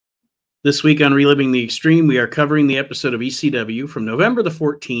This week on Reliving the Extreme, we are covering the episode of ECW from November the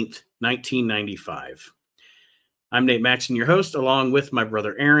 14th, 1995. I'm Nate Maxon, your host, along with my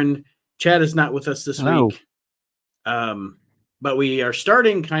brother Aaron. Chad is not with us this week, but we are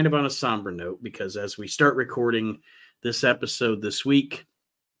starting kind of on a somber note because as we start recording this episode this week,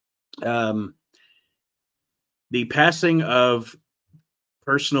 the passing of,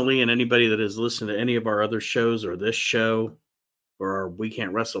 personally, and anybody that has listened to any of our other shows or this show, or our We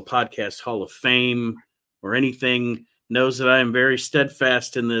Can't Wrestle podcast Hall of Fame or anything, knows that I am very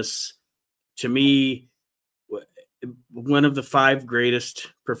steadfast in this. To me, one of the 5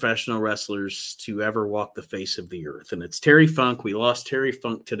 greatest professional wrestlers to ever walk the face of the earth. And it's Terry Funk. We lost Terry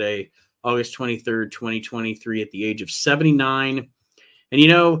Funk today, August 23rd, 2023, at the age of 79.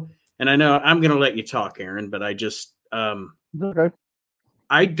 And, and I know I'm going to let you talk, Aaron, but I just, okay.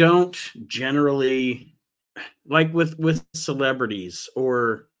 I don't generally, like with celebrities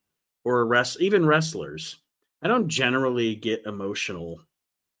or even wrestlers, I don't generally get emotional.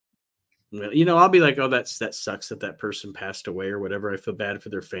 I'll be like, oh, that sucks that person passed away or whatever. I feel bad for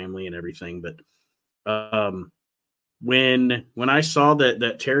their family and everything. But when I saw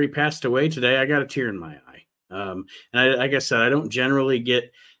that Terry passed away today, I got a tear in my eye. And like I said, I don't generally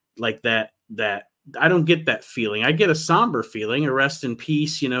get like that. I don't get that feeling. I get a somber feeling, a rest in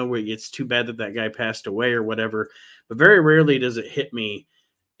peace, where it's too bad that guy passed away or whatever. But very rarely does it hit me.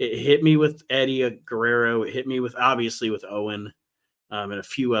 It hit me with Eddie Guerrero. It hit me obviously with Owen and a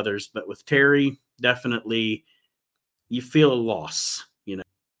few others. But with Terry, definitely you feel a loss,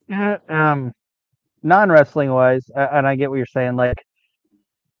 Non-wrestling wise, and I get what you're saying, like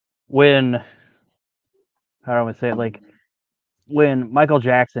when, how do I want to say it, like when Michael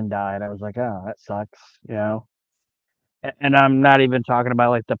Jackson died, I was like, oh, that sucks, And I'm not even talking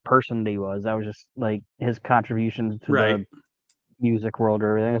about like the person that he was. I was just like his contributions to the music world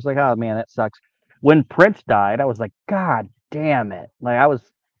or everything. It's like, oh man, that sucks. When Prince died, I was like, God damn it! Like I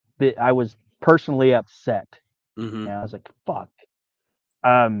was personally upset. Mm-hmm. I was like, fuck.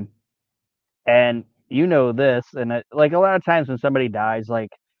 And this, and like a lot of times when somebody dies,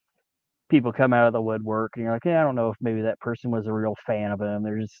 like people come out of the woodwork, and you're like, yeah, I don't know if maybe that person was a real fan of him.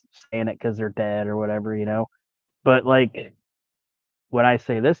 They're just saying it because they're dead or whatever, But like when I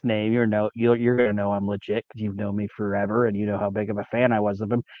say this name, you're gonna know I'm legit because you've known me forever, and you know how big of a fan I was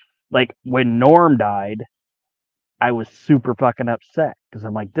of him. Like when Norm died, I was super fucking upset because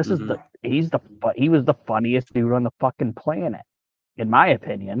I'm like, he was the funniest dude on the fucking planet, in my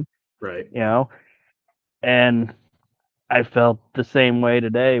opinion. Right. And I felt the same way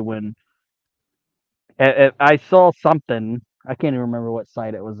today when I saw something. I can't even remember what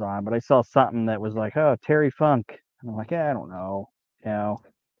site it was on, but I saw something that was like, "Oh, Terry Funk," and I'm like, "Yeah, I don't know,"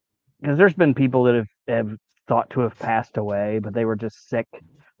 because there's been people that have thought to have passed away, but they were just sick.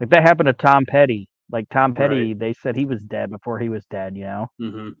 Like that happened to Tom Petty. Like Tom Petty, They said he was dead before he was dead,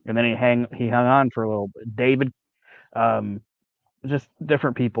 Mm-hmm. And then he hung on for a little bit. David, just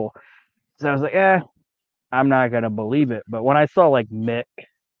different people. So I was like, I'm not gonna believe it. But when I saw like Mick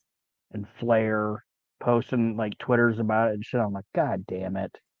and Flair posting like Twitters about it and shit, I'm like, God damn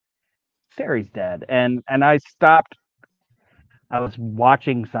it, Terry's dead. And I stopped. I was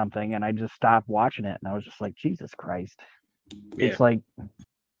watching something and I just stopped watching it, and I was just like, Jesus Christ. Yeah. It's like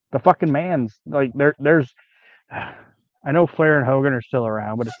the fucking man's like there's I know Flair and Hogan are still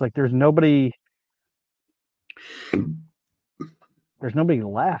around, but it's like there's nobody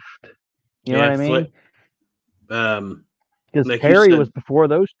left. You know what I mean? Because like Terry was before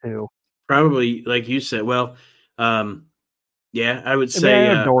those two. Probably, like you said. Well, yeah, I would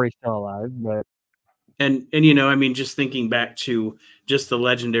say Dory's still alive, but and just thinking back to just the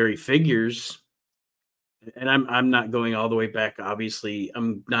legendary figures, and I'm not going all the way back. Obviously,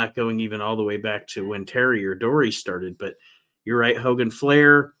 I'm not going even all the way back to when Terry or Dory started. But you're right, Hogan,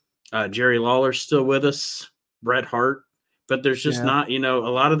 Flair, Jerry Lawler's still with us, Bret Hart. But there's just not, a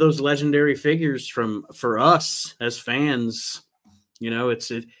lot of those legendary figures for us as fans.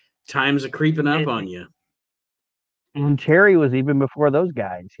 Times are creeping up on you. And Terry was even before those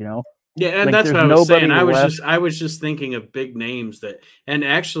guys, Yeah, and like, that's what I was saying. I was just thinking of big names and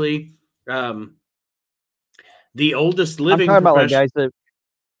actually, the oldest living. I'm talking about like guys that.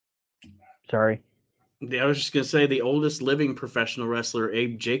 Sorry. I was just gonna say the oldest living professional wrestler,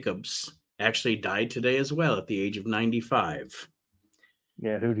 Abe Jacobs, actually died today as well at the age of 95.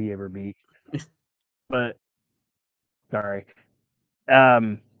 Yeah, who'd he ever beat? But sorry.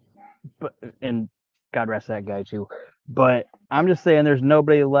 But and God rest that guy too. But I'm just saying there's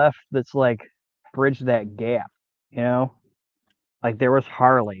nobody left that's like bridged that gap, Like there was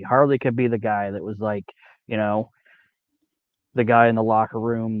Harley. Harley could be the guy that was like, the guy in the locker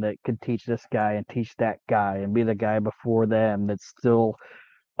room that could teach this guy and teach that guy and be the guy before them that still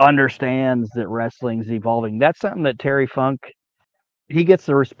understands that wrestling's evolving. That's something that Terry Funk, he gets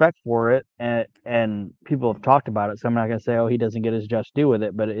the respect for it, and people have talked about it. So I'm not gonna say, oh, he doesn't get his just due with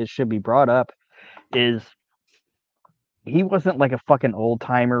it, but it should be brought up. Is he wasn't like a fucking old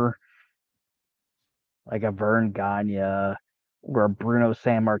timer, like a Vern Gagne or a Bruno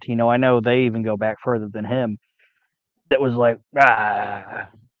Sammartino. I know they even go back further than him. That was like,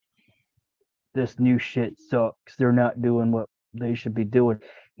 this new shit sucks. They're not doing what they should be doing.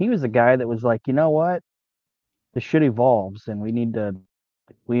 He was the guy that was like, you know what? The shit evolves, and we need to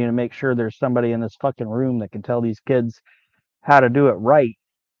make sure there's somebody in this fucking room that can tell these kids how to do it right.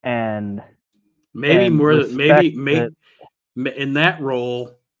 And maybe and more than maybe that, in that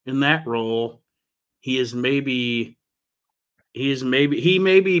role, he maybe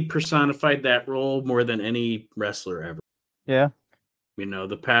personified that role more than any wrestler ever. Yeah. You know,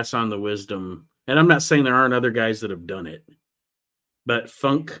 the pass on the wisdom. And I'm not saying there aren't other guys that have done it. But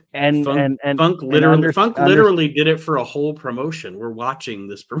Funk literally did it for a whole promotion. We're watching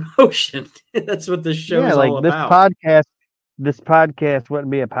this promotion. That's what this show is all about. This podcast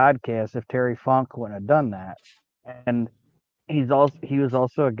wouldn't be a podcast if Terry Funk wouldn't have done that. And he was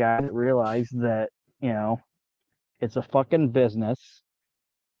also a guy that realized that, you know, it's a fucking business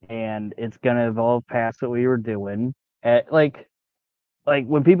and it's gonna evolve past what we were doing. Like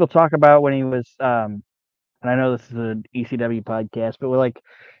when people talk about when he was and I know this is an ECW podcast, but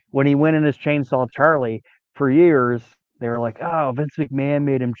when he went in as Chainsaw Charlie, for years they were like, oh, Vince McMahon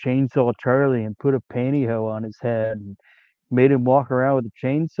made him Chainsaw Charlie and put a pantyhose on his head and made him walk around with a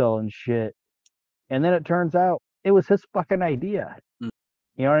chainsaw and shit. And then it turns out it was his fucking idea. You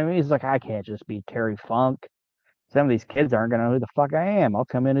know what I mean? He's like, I can't just be Terry Funk. Some of these kids aren't gonna know who the fuck I am. I'll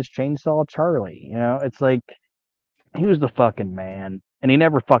come in as Chainsaw Charlie. You know, it's like he was the fucking man, and he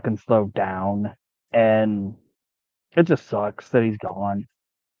never fucking slowed down. And it just sucks that he's gone.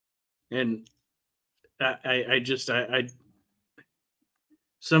 And I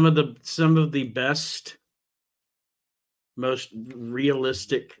some of the best, most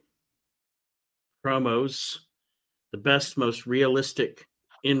realistic promos, the best, most realistic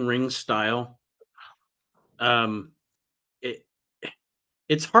in-ring style.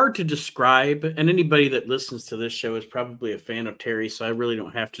 It's hard to describe, and anybody that listens to this show is probably a fan of Terry, so I really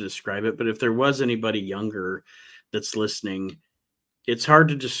don't have to describe it. But if there was anybody younger that's listening, it's hard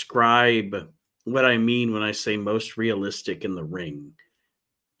to describe what I mean when I say most realistic in the ring.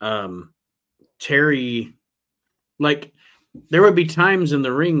 Terry, like, there would be times in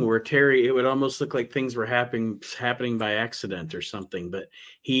the ring where Terry, it would almost look like things were happening by accident or something, but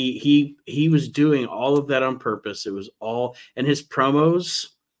he was doing all of that on purpose. It was all, and his promos,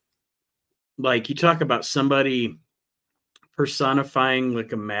 like, you talk about somebody personifying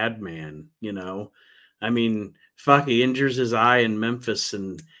like a madman, you know? I mean, fuck, he injures his eye in Memphis,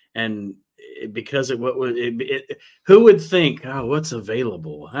 and because who would think, oh, what's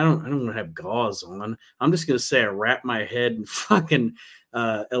available? I don't want to have gauze on. I'm just going to say I wrap my head in fucking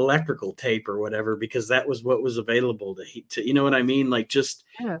electrical tape or whatever, because that was what was available to you know what I mean? Like, just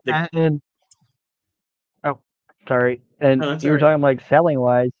sorry. And you were talking like selling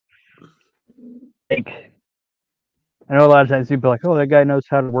wise. Like, I know a lot of times people are like, oh, that guy knows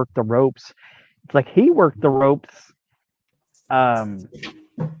how to work the ropes. It's like he worked the ropes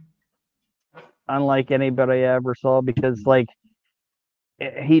unlike anybody I ever saw, because like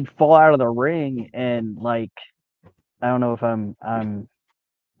he'd fall out of the ring and like, I don't know if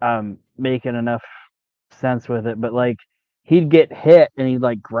I'm making enough sense with it, but like he'd get hit and he'd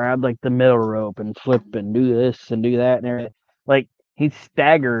like grab like the middle rope and flip and do this and do that and everything. Like, he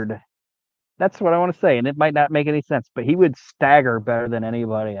staggered. That's what I want to say, and it might not make any sense, but he would stagger better than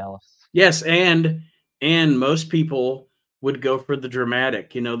anybody else. Yes, and most people would go for the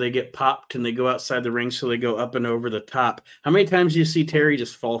dramatic. You know, they get popped and they go outside the ring, so they go up and over the top. How many times do you see Terry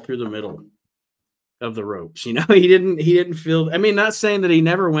just fall through the middle of the ropes? You know, he didn't feel. I mean, not saying that he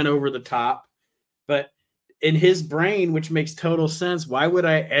never went over the top, but in his brain, which makes total sense, why would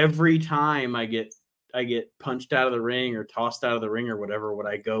I, every time I get punched out of the ring or tossed out of the ring or whatever, would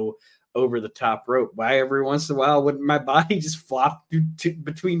I go over the top rope? Why every once in a while wouldn't my body just flop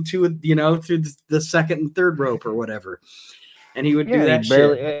between two, you know, through the second and third rope or whatever? And he would do that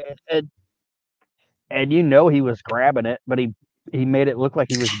shit. And you know he was grabbing it, but he made it look like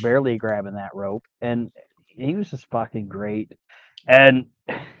he was barely grabbing that rope, and he was just fucking great. And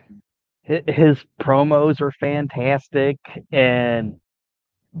his promos are fantastic, and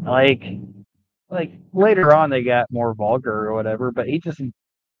like later on they got more vulgar or whatever, but he just,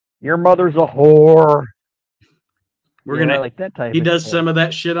 your mother's a whore. We're gonna like that type. He of does shit. some of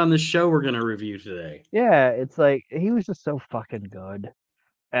that shit on the show we're gonna review today. Yeah, it's like he was just so fucking good,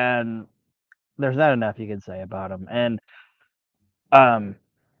 and there's not enough you can say about him. And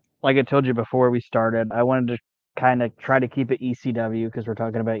like I told you before we started, I wanted to kind of try to keep it ECW because we're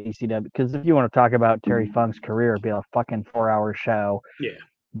talking about ECW. Because if you want to talk about Terry Funk's career, it'd be a fucking 4-hour show. Yeah.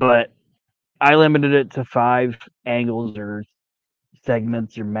 But I limited it to 5 angles or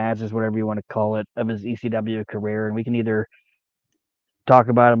segments or matches, whatever you want to call it, of his ECW career, and we can either talk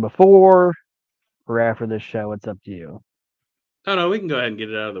about him before or after this show. It's up to you. Oh no, we can go ahead and get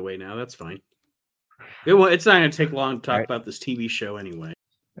it out of the way now. That's fine. It's not going to take long to talk about this TV show anyway.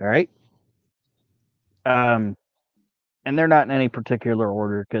 All right. And they're not in any particular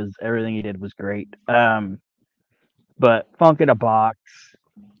order because everything he did was great. But Funk in a Box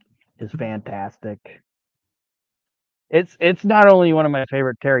is fantastic. It's not only one of my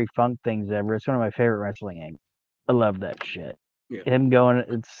favorite Terry Funk things ever, it's one of my favorite wrestling angles. I love that shit. Yeah.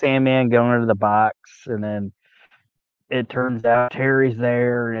 It's Sandman going into the box, and then it turns out Terry's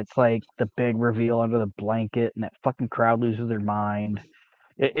there, and it's like the big reveal under the blanket, and that fucking crowd loses their mind.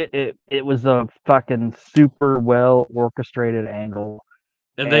 It was a fucking super well orchestrated angle.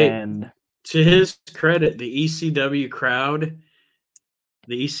 And to his credit, the ECW crowd,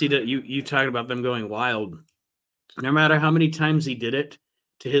 the ECW, you talked about them going wild. No matter how many times he did it,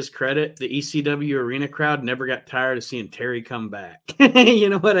 to his credit, the ECW arena crowd never got tired of seeing Terry come back. You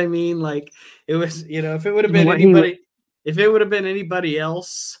know what I mean? Like, it was, if it would have been anybody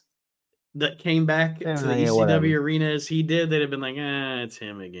else that came back to the ECW arena as he did, they'd have been like, it's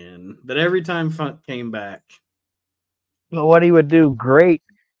him again. But every time Funk came back. But what he would do great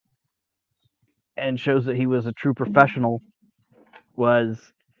and shows that he was a true professional was,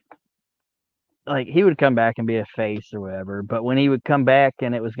 like, he would come back and be a face or whatever, but when he would come back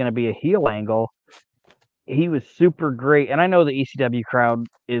and it was going to be a heel angle, he was super great. And I know the ECW crowd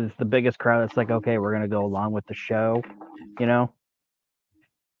is the biggest crowd that's like, okay, we're going to go along with the show,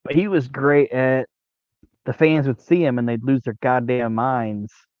 but he was great at, the fans would see him and they'd lose their goddamn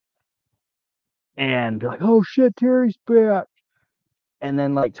minds and be like, oh shit, Terry's back. And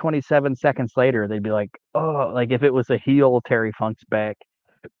then like 27 seconds later, they'd be like, oh, like if it was a heel, Terry Funk's back,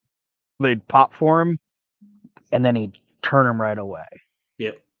 they'd pop for him and then he'd turn him right away.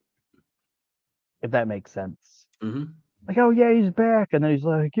 Yep. If that makes sense. Mm-hmm. Like, oh yeah, he's back. And then he's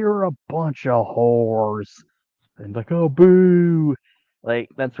like, you're a bunch of whores. And like, oh boo. Like,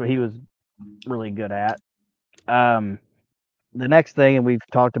 that's what he was really good at. The next thing, and we've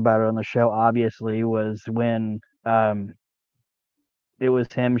talked about it on the show, obviously, was when it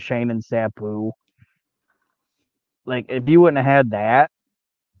was him, Shane, and Sabu. Like, if you wouldn't have had that,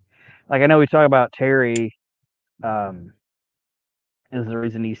 like, I know we talk about Terry is the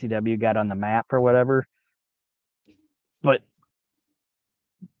reason ECW got on the map or whatever, but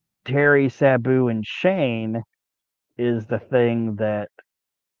Terry, Sabu, and Shane is the thing that,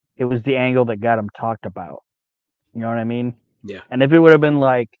 it was the angle that got him talked about. You know what I mean? Yeah. And if it would have been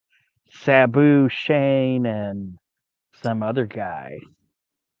like Sabu, Shane, and some other guy,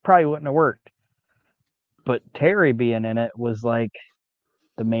 probably wouldn't have worked. But Terry being in it was like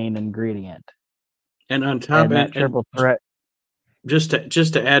the main ingredient. And on top of that triple threat. Just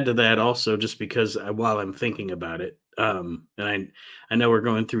to add to that also, just because while I'm thinking about it, and I know we're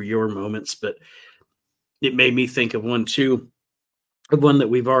going through your moments, but it made me think of one too, of one that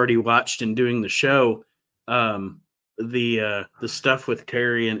we've already watched in doing the show. The stuff with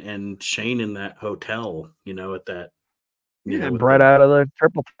Terry and Shane in that hotel, at that, bred out of the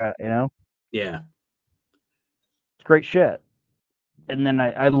triple threat, Yeah. It's great shit. And then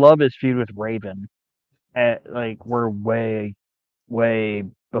I love his feud with Raven. Like, we're way, way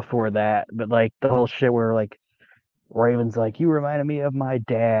before that. But like the whole shit where like Raven's like, you reminded me of my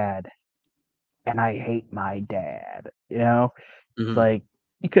dad. And I hate my dad. Mm-hmm. It's like,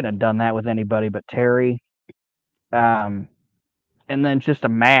 you couldn't have done that with anybody but Terry. And then just a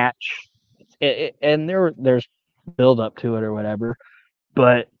match. And there's build up to it or whatever.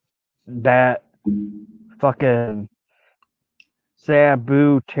 But that fucking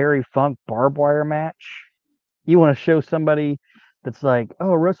Sabu Terry Funk barbed wire match, you want to show somebody that's like,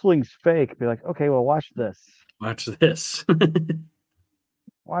 oh, wrestling's fake, be like, okay, well, watch this. Watch this.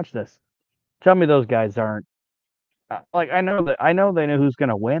 Watch this. Tell me those guys aren't like, I know they know who's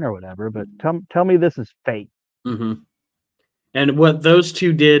gonna win or whatever, but tell me this is fake. Mm-hmm. And what those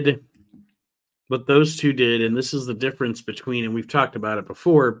two did, and this is the difference between, and we've talked about it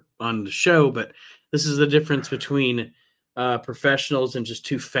before on the show, but this is the difference between professionals and just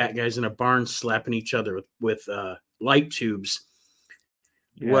two fat guys in a barn slapping each other with light tubes.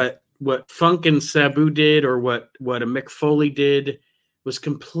 Yeah. Funk and Sabu did or what a Mick Foley did was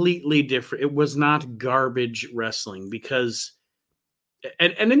completely different. It was not garbage wrestling because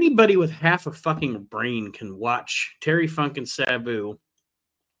and anybody with half a fucking brain can watch Terry Funk and Sabu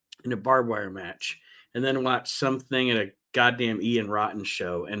in a barbed wire match and then watch something at a goddamn Ian Rotten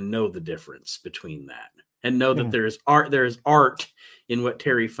show and know the difference between that and know that there's art in what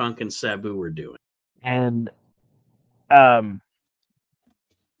Terry Funk and Sabu were doing. And the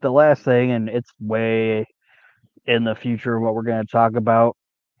last thing, and it's way in the future what we're going to talk about,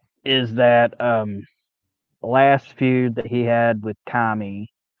 is that last feud that he had with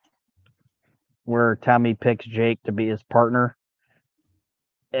Tommy, where Tommy picks Jake to be his partner,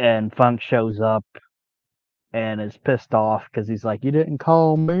 and Funk shows up and is pissed off because he's like, "You didn't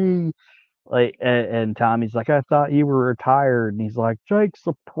call me." Like, and Tommy's like, "I thought you were retired," and he's like, "Jake's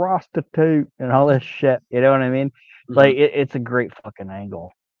a prostitute," and all this shit. You know what I mean? Mm-hmm. Like, it's a great fucking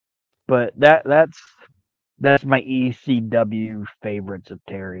angle. But that's my ECW favorites of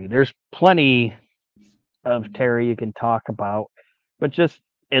Terry. There's plenty of Terry you can talk about, but just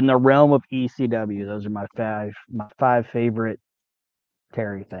in the realm of ECW, those are my five favorite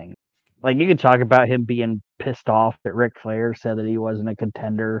Terry things. Like, you can talk about him being pissed off that Ric Flair said that he wasn't a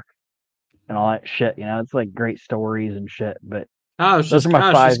contender and all that shit. You know, it's like great stories and shit. But those are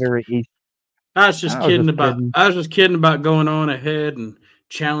my five favorite. I was just kidding about going on ahead and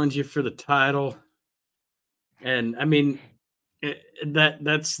challenge you for the title. And I mean,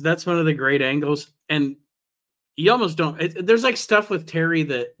 that's one of the great angles. And you almost don't. There's like stuff with Terry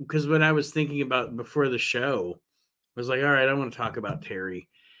that, because when I was thinking about before the show, I was like, all right, I want to talk about Terry.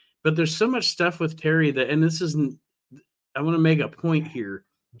 But there's so much stuff with Terry that, and this isn't, I want to make a point here.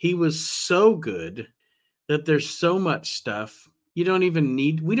 He was so good that there's so much stuff we don't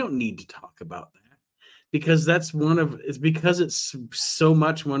need to talk about that, because it's so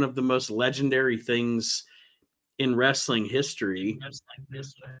much one of the most legendary things in wrestling history.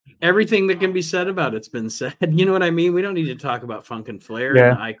 Everything that can be said about it's been said. You know what I mean? We don't need to talk about Funk and Flair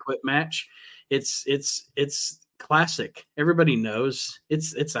in the I Quit match. It's classic. Everybody knows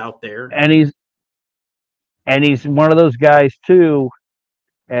it's out there. And he's one of those guys too.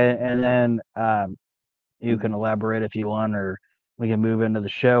 And then you can elaborate if you want, or we can move into the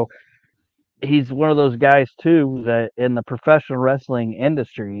show. He's one of those guys too that in the professional wrestling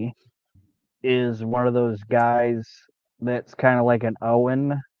industry is one of those guys that's kind of like an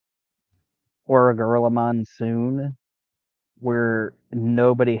Owen or a Gorilla Monsoon, where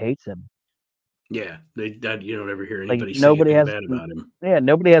nobody hates him. Yeah, you don't ever hear anybody say anything bad about him. Yeah,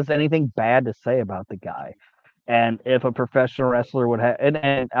 nobody has anything bad to say about the guy. And if a professional wrestler would have, and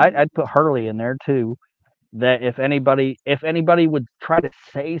I'd put Harley in there too, that if anybody would try to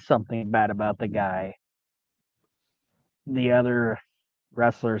say something bad about the guy, the other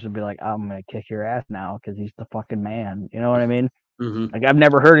wrestlers would be like, "I'm gonna kick your ass now because he's the fucking man." You know what I mean? Mm-hmm. Like, I've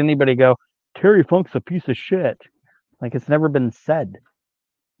never heard anybody go, "Terry Funk's a piece of shit." Like, it's never been said.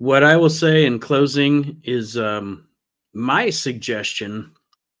 What I will say in closing is my suggestion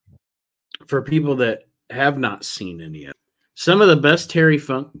for people that have not seen any of it. Some of the best Terry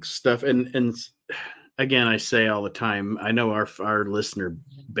Funk stuff, and again, I say all the time, I know our listener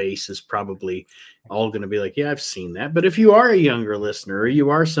base is probably all going to be like, yeah, I've seen that. But if you are a younger listener, or you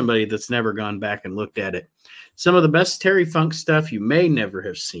are somebody that's never gone back and looked at it, some of the best Terry Funk stuff you may never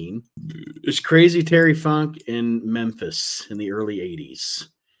have seen is Crazy Terry Funk in Memphis in the early 80s.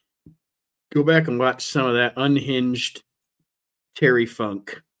 Go back and watch some of that unhinged Terry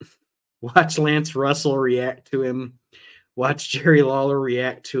Funk. Watch Lance Russell react to him. Watch Jerry Lawler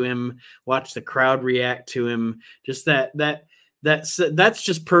react to him. Watch the crowd react to him. Just that's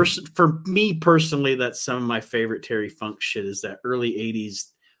just for me personally. That's some of my favorite Terry Funk shit. Is that early 80s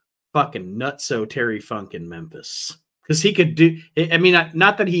fucking nutso Terry Funk in Memphis, because he could do. I mean,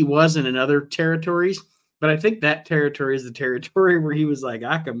 not that he wasn't in other territories, but I think that territory is the territory where he was like,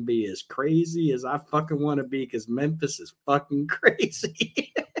 I can be as crazy as I fucking want to be because Memphis is fucking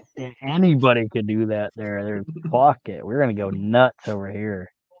crazy. Anybody could do that there. Fuck it. We're going to go nuts over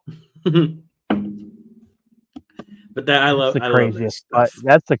here. But I love that.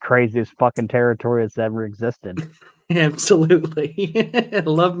 That's the craziest fucking territory that's ever existed. Absolutely. I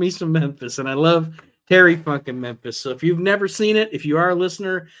love me some Memphis, and I love Terry Funk in Memphis. So if you've never seen it, if you are a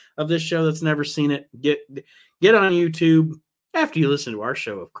listener of this show that's never seen it, get on YouTube after you listen to our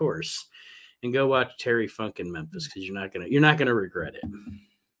show, of course, and go watch Terry Funk in Memphis, because you're not gonna regret it.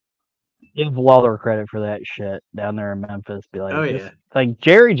 Give Lawler credit for that shit down there in Memphis. Be like, oh yeah, like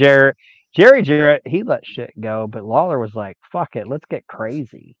Jerry Jarrett, he let shit go, but Lawler was like, fuck it, let's get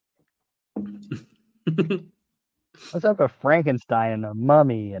crazy. Let's have a Frankenstein and a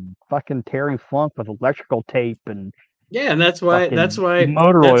mummy and fucking Terry Funk with electrical tape and Yeah, and that's why motor that's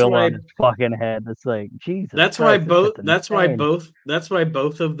oil why on his fucking head. It's like, Jesus that's why Christ, this both shit's insane. that's why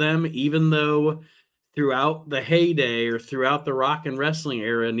both of them, even though throughout the heyday or throughout the rock and wrestling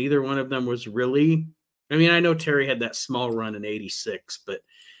era, neither one of them was really, I mean, I know Terry had that small run in 86, but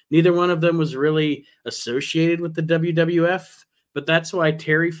neither one of them was really associated with the WWF. But that's why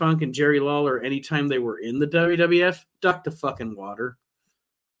Terry Funk and Jerry Lawler, anytime they were in the WWF, ducked the fucking water.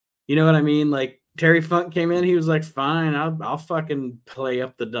 You know what I mean? Like Terry Funk came in, he was like, "Fine, I'll fucking play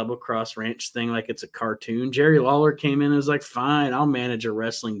up the Double Cross Ranch thing like it's a cartoon." Jerry Lawler came in and was like, "Fine, I'll manage a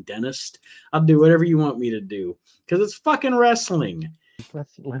wrestling dentist. I'll do whatever you want me to do because it's fucking wrestling."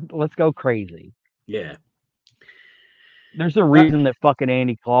 Let's go crazy. Yeah. There's a reason that fucking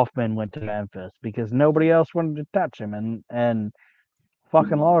Andy Kaufman went to Memphis because nobody else wanted to touch him, and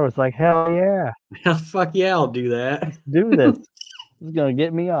fucking Lawler was like, "Hell yeah, Fuck yeah, I'll do that. let's do this. This is gonna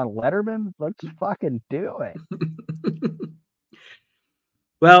get me on Letterman. Let's fucking do it."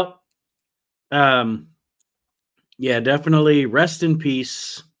 Well, yeah, definitely rest in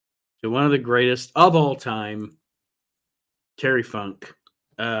peace to one of the greatest of all time, Terry Funk.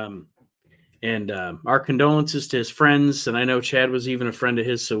 And our condolences to his friends. And I know Chad was even a friend of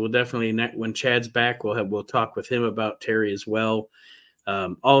his, so we'll definitely, when Chad's back, we'll talk with him about Terry as well.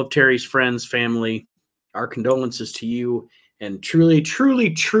 All of Terry's friends, family, our condolences to you. And truly, truly,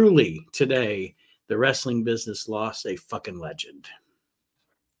 truly, today, the wrestling business lost a fucking legend.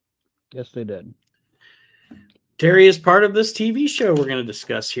 Yes, they did. Terry is part of this TV show we're going to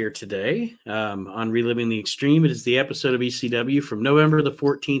discuss here today on Reliving the Extreme. It is the episode of ECW from November the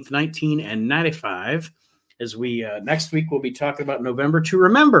 14th, 1995. As we next week, we'll be talking about November to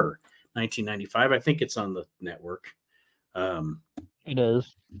Remember 1995. I think it's on the network. It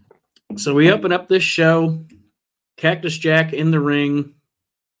is. So we open up this show, Cactus Jack in the ring,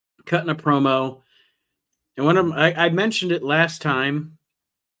 cutting a promo. And I mentioned it last time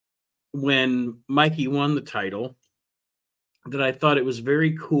when Mikey won the title, that I thought it was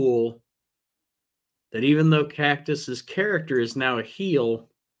very cool that even though Cactus's character is now a heel,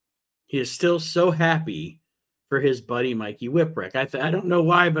 he is still so happy for his buddy Mikey Whipwreck. I don't know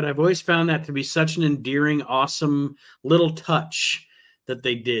why, but I've always found that to be such an endearing, awesome little touch that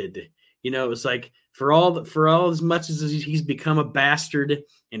they did. You know, it was like for all as much as he's become a bastard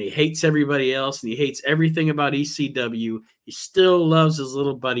and he hates everybody else and he hates everything about ECW, he still loves his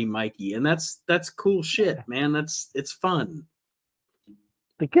little buddy Mikey, and that's cool shit, man. It's fun.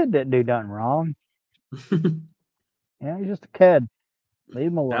 The kid didn't do nothing wrong. Yeah, he's just a kid. Leave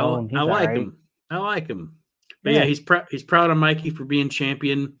him alone. I like him. I like him. But yeah, he's proud of Mikey for being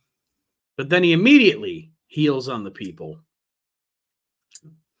champion. But then he immediately heals on the people.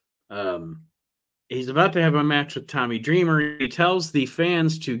 He's about to have a match with Tommy Dreamer. He tells the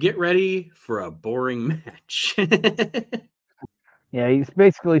fans to get ready for a boring match. Yeah, he's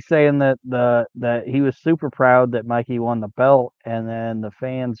basically saying that he was super proud that Mikey won the belt, and then the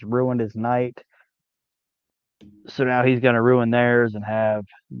fans ruined his night. So now he's going to ruin theirs and have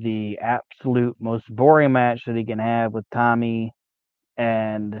the absolute most boring match that he can have with Tommy.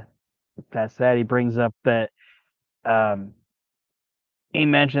 And that's that. He brings up that he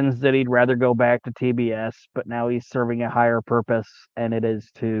mentions that he'd rather go back to TBS, but now he's serving a higher purpose, and it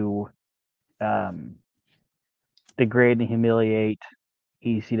is to degrade and humiliate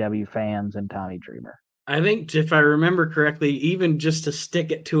ECW fans and Tommy Dreamer. I think if I remember correctly, even just to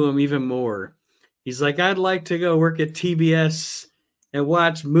stick it to him even more, he's like, I'd like to go work at TBS and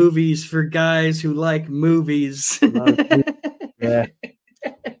watch movies for guys who like movies. Yeah.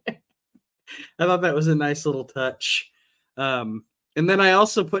 I thought that was a nice little touch. And then I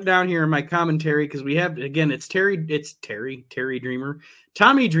also put down here in my commentary, because we have, again, it's Terry Dreamer,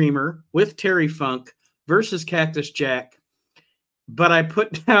 Tommy Dreamer with Terry Funk versus Cactus Jack. But I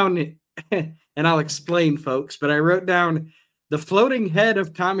put down, and I'll explain, folks, but I wrote down, the floating head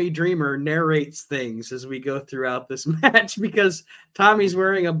of Tommy Dreamer narrates things as we go throughout this match, because Tommy's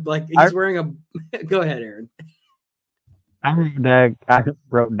wearing go ahead, Aaron. I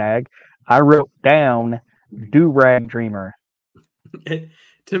wrote down Do-Rag Dreamer.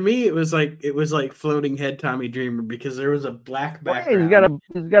 To me, it was like floating head Tommy Dreamer, because there was a black background.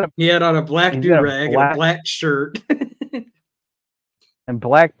 He had on a black do-rag and a black shirt. And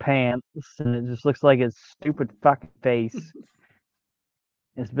black pants, and it just looks like his stupid fucking face.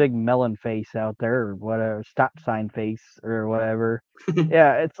 His big melon face out there, or whatever, stop sign face, or whatever.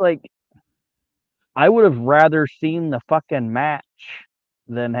 Yeah, it's like, I would have rather seen the fucking match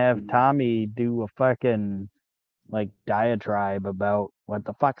than have Tommy do a fucking, like, diatribe about what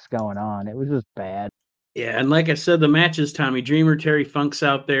the fuck's going on. It was just bad. Yeah, and like I said, the match is Tommy Dreamer, Terry Funk's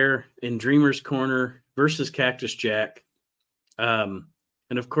out there in Dreamer's corner versus Cactus Jack. And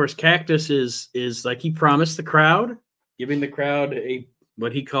of course, Cactus is like he promised the crowd, giving the crowd a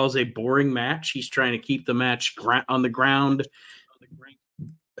what he calls a boring match. He's trying to keep the match on the ground,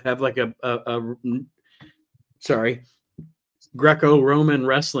 have like a Greco-Roman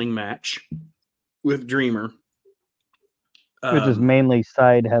wrestling match with Dreamer, which is mainly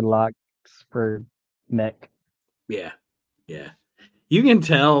side headlocks for Mick. Yeah. You can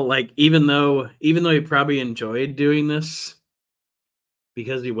tell, like, even though he probably enjoyed doing this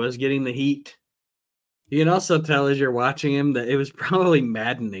because he was getting the heat, you can also tell as you're watching him that it was probably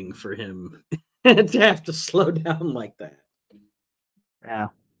maddening for him to have to slow down like that. Yeah.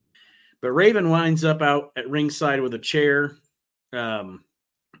 But Raven winds up out at ringside with a chair. And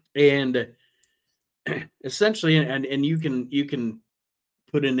essentially, and you can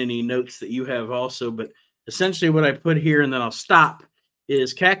put in any notes that you have also, but essentially what I put here, and then I'll stop,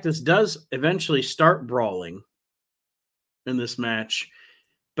 is Cactus does eventually start brawling in this match,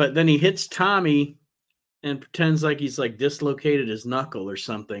 but then he hits Tommy and pretends like he's like dislocated his knuckle or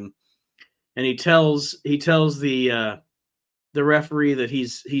something, and he tells the referee that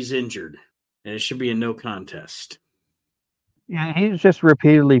he's injured and it should be a no contest. Yeah, he just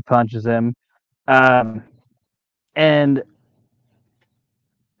repeatedly punches him, and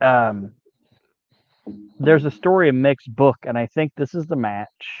there's a story in Mick's book, and I think this is the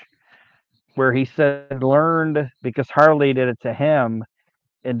match where he said learned, because Harley did it to him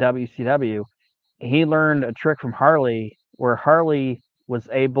in WCW, he learned a trick from Harley where Harley was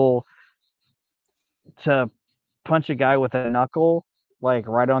able to punch a guy with a knuckle, like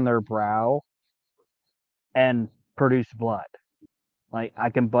right on their brow, and produce blood. Like, I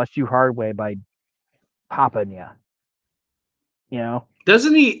can bust you hard way by popping you. You know?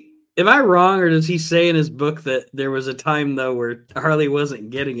 Doesn't he? Am I wrong, or does he say in his book that there was a time though where Harley wasn't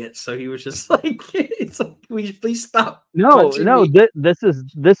getting it, so he was just like, "It's like, will you please stop?" No. This is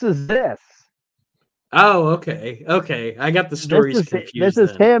this. Oh, okay. I got the stories confused.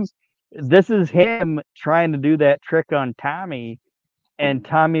 This is him trying to do that trick on Tommy, and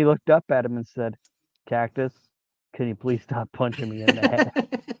Tommy looked up at him and said, "Cactus, can you please stop punching me in the head?"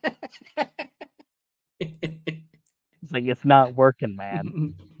 It's like, it's not working,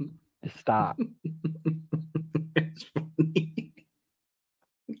 man. Just stop. That's funny.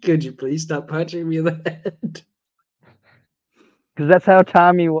 Could you please stop punching me in the head? Because that's how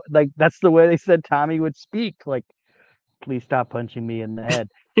Tommy, like, that's the way they said Tommy would speak. Like, please stop punching me in the head.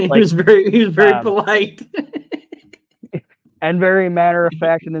 He Like, was very polite and very matter of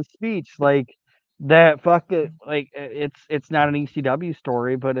fact in his speech. Like, that like, it's not an ECW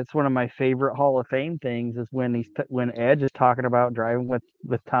story, but it's one of my favorite Hall of Fame things. Is when when Edge is talking about driving with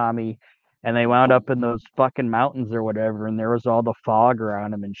Tommy, and they wound up in those fucking mountains or whatever, and there was all the fog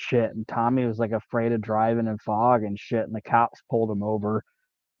around him and shit, and Tommy was like afraid of driving in fog and shit, and the cops pulled him over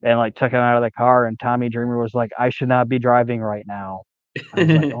and like took him out of the car, and Tommy Dreamer was like, "I should not be driving right now." I was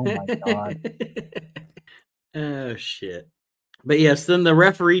like, oh my god. Oh shit. But yes, then the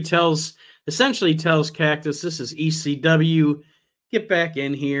referee essentially tells Cactus, this is ECW, get back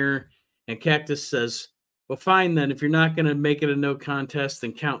in here. And Cactus says, well, fine then. If you're not going to make it a no contest,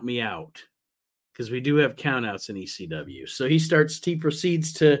 then count me out. Because we do have countouts in ECW. So he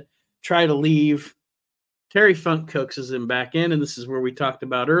proceeds to try to leave. Terry Funk coaxes him back in, and this is where we talked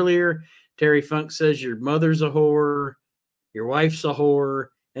about earlier. Terry Funk says, your mother's a whore, your wife's a whore,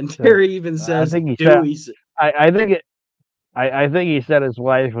 and Terry even says, I think he said his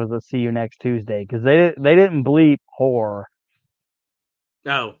wife was a see you next Tuesday, because they didn't bleep whore.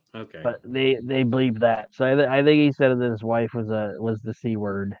 Oh, okay. But they bleeped that. So I think he said that his wife was the C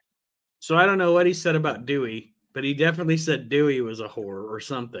word. So I don't know what he said about Dewey, but he definitely said Dewey was a whore or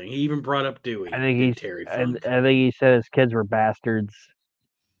something. He even brought up Dewey. I think he said his kids were bastards.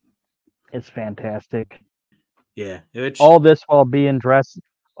 It's fantastic. Yeah. All this while being dressed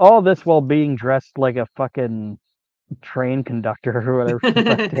like a fucking train conductor or whatever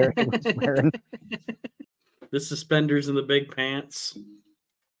Terry was wearing. The suspenders and the big pants.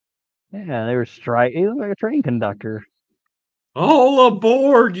 Yeah, they were he was like a train conductor. All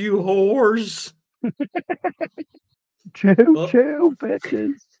aboard, you whores! Choo,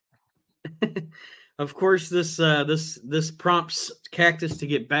 bitches. Of course, this prompts Cactus to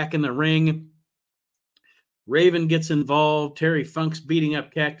get back in the ring. Raven gets involved. Terry Funk's beating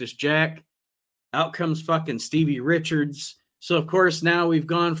up Cactus Jack. Out comes fucking Stevie Richards. So of course now we've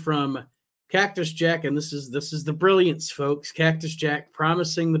gone from Cactus Jack, and this is the brilliance, folks. Cactus Jack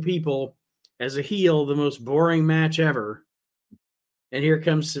promising the people as a heel the most boring match ever, and here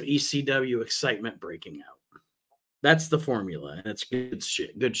comes some ECW excitement breaking out. That's the formula, and it's good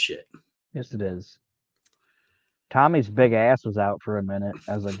shit. Good shit. Yes, it is. Tommy's big ass was out for a minute.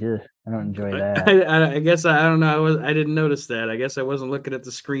 I was like, ugh, I don't enjoy that. I guess I don't know. I didn't notice that. I guess I wasn't looking at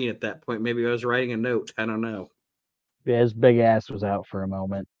the screen at that point. Maybe I was writing a note. I don't know. Yeah, his big ass was out for a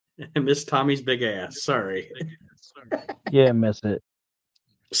moment. I missed Tommy's big ass. Sorry. Yeah, miss it.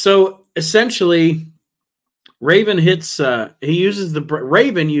 So essentially, Raven uses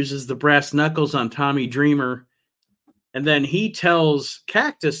the brass knuckles on Tommy Dreamer, and then he tells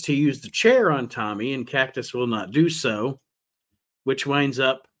Cactus to use the chair on Tommy, and Cactus will not do so, which winds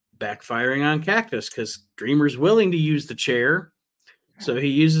up backfiring on Cactus because Dreamer's willing to use the chair. So he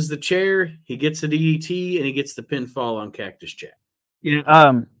uses the chair, he gets the DDT, and he gets the pinfall on Cactus Jack.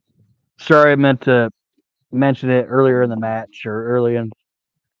 Yeah. Sorry, I meant to mention it earlier in the match or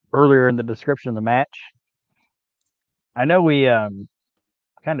earlier in the description of the match. I know we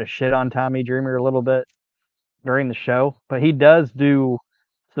kind of shit on Tommy Dreamer a little bit during the show, but he does do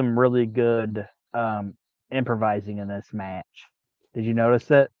some really good improvising in this match. Did you notice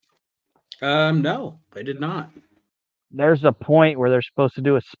it? No, I did not. There's a point where they're supposed to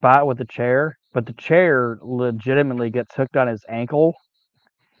do a spot with the chair, but the chair legitimately gets hooked on his ankle,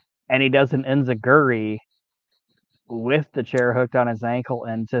 and he does an enziguri with the chair hooked on his ankle,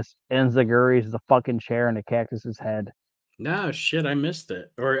 and just enziguris the fucking chair into Cactus's head. No shit, I missed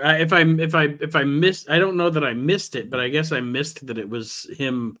it. Or if I missed, I don't know that I missed it, but I guess I missed that it was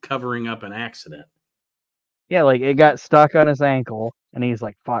him covering up an accident. Yeah, like it got stuck on his ankle, and he's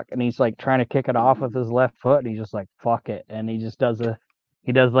like, fuck. And he's like trying to kick it off with his left foot, and he's just like, fuck it. And he just does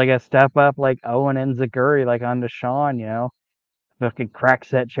like a step up, like Owen Enziguri, like onto Sean, you know? Fucking cracks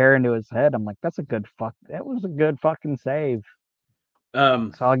that chair into his head. I'm like, that was a good fucking save.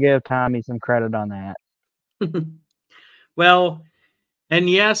 So I'll give Tommy some credit on that. Well, and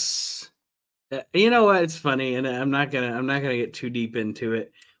yes, you know what? It's funny, and I'm not gonna get too deep into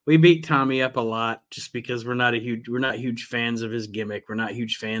it. We beat Tommy up a lot just because we're not huge fans of his gimmick. We're not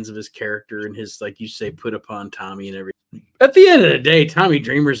huge fans of his character and his, like you say, put upon Tommy and everything. At the end of the day, Tommy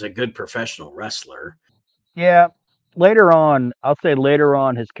Dreamer's a good professional wrestler. Yeah. Later on,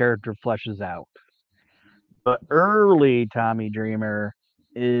 his character fleshes out. But early Tommy Dreamer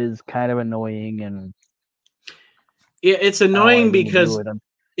is kind of annoying, and yeah, it's annoying because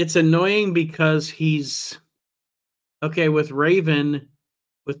he's okay with Raven.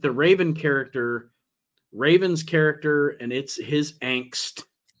 With the Raven character, Raven's character, and it's his angst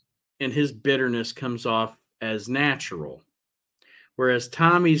and his bitterness comes off as natural, whereas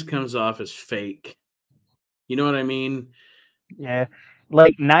Tommy's comes off as fake. You know what I mean? Yeah,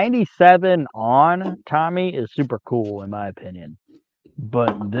 like 97 on Tommy is super cool in my opinion,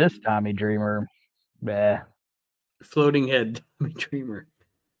 but this Tommy Dreamer, floating head Tommy Dreamer.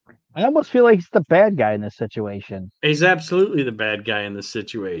 I almost feel like he's the bad guy in this situation. He's absolutely the bad guy in this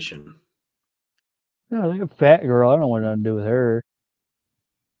situation. No, like a fat girl. I don't want nothing to do with her.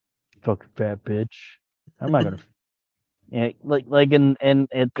 Fucking fat bitch. I'm not gonna. Yeah, like in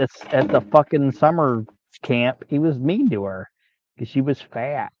at the fucking summer camp, he was mean to her because she was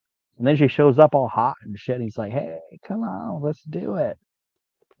fat, and then she shows up all hot and shit. And he's like, "Hey, come on, let's do it."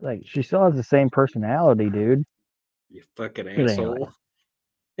 Like she still has the same personality, dude. You fucking asshole.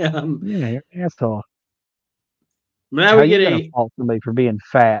 Yeah, you're an asshole. Now we get gonna fault somebody for being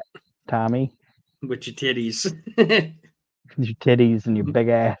fat, Tommy. With your titties. Your titties and your big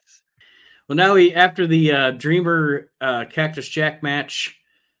ass. Well, now after the Dreamer Cactus Jack match,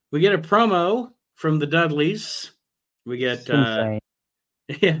 we get a promo from the Dudleys. We get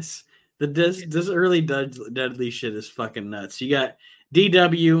yes, this early Dudley shit is fucking nuts. You got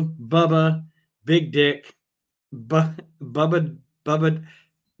DW, Bubba, Big Dick, Bubba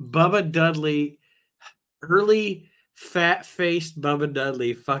Dudley, early fat-faced Bubba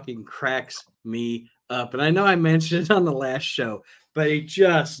Dudley fucking cracks me up. And I know I mentioned it on the last show, but he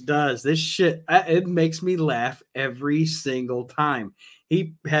just does this shit. It makes me laugh every single time.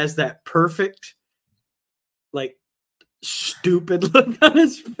 He has that perfect, like, stupid look on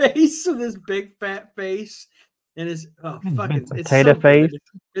his face with his big fat face and his fucking potato face.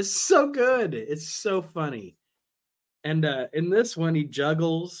 It's so good. It's so funny. And in this one, he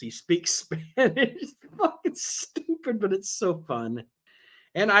juggles. He speaks Spanish. It's fucking stupid, but it's so fun.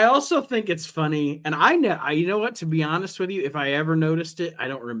 And I also think it's funny. And you know what? To be honest with you, if I ever noticed it, I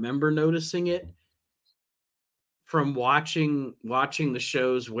don't remember noticing it from watching the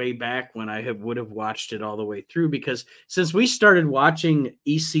shows way back when I would have watched it all the way through. Because since we started watching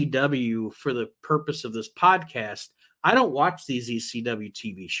ECW for the purpose of this podcast, I don't watch these ECW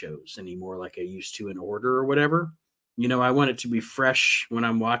TV shows anymore like I used to in order or whatever. I want it to be fresh when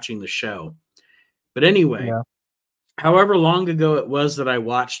I'm watching the show. But anyway, Yeah. however long ago it was that I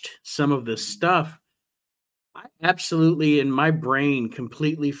watched some of this stuff, I absolutely, in my brain,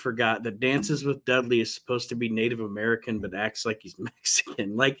 completely forgot that Dances with Dudley is supposed to be Native American, but acts like he's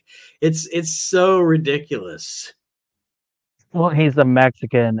Mexican. Like it's so ridiculous. Well, he's a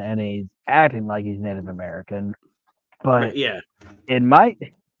Mexican and he's acting like he's Native American. But Yeah, in my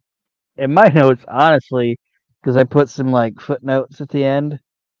notes, honestly, because I put some like footnotes at the end,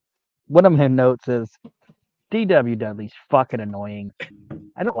 one of my notes is D.W. Dudley's fucking annoying.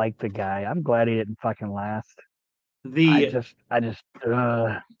 I don't like the guy. I'm glad he didn't fucking last. I just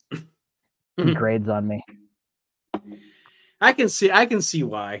he grades on me. I can see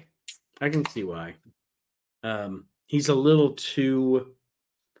why. I can see why. He's a little too.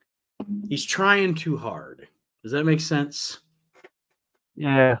 He's trying too hard. Does that make sense?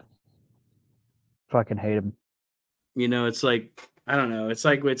 Yeah. Fucking hate him. It's like I don't know. It's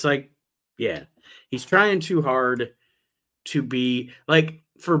like yeah. He's trying too hard to be like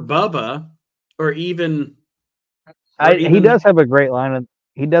for Bubba or even. He does have a great line.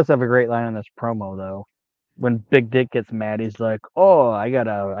 He does have a great line in this promo though. When Big Dick gets mad, he's like, "Oh, I got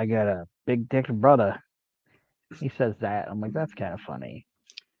a big dick brother." He says that. I'm like, that's kind of funny.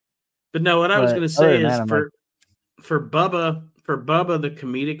 But no, what I was going to say is for Bubba, the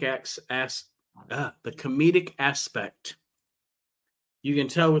comedic aspect, you can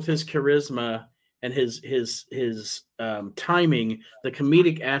tell with his charisma and his timing, the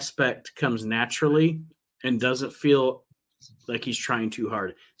comedic aspect comes naturally and doesn't feel like he's trying too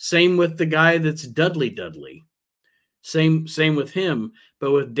hard. Same with the guy that's Dudley. Same with him,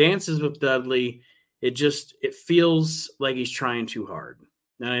 but with Dances with Dudley, it feels like he's trying too hard.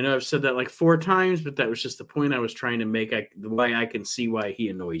 Now, I know I've said that like 4 times, but that was just the point I was trying to make. The way I can see why he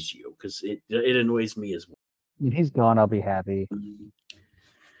annoys you, because it annoys me as well. When he's gone, I'll be happy.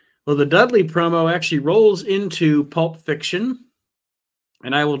 Well, the Dudley promo actually rolls into Pulp Fiction,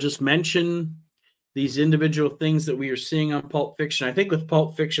 and I will just mention these individual things that we are seeing on Pulp Fiction. I think with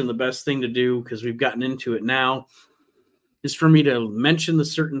Pulp Fiction, the best thing to do, because we've gotten into it now, is for me to mention the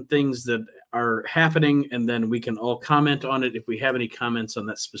certain things that are happening, and then we can all comment on it if we have any comments on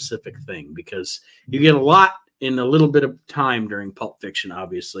that specific thing, because you get a lot in a little bit of time during Pulp Fiction,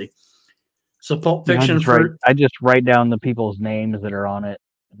 obviously. So Pulp Fiction, I just write down the people's names that are on it,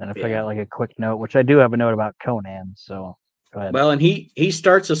 and then if I got like a quick note, which I do have a note about Conan, so go ahead. Well, and he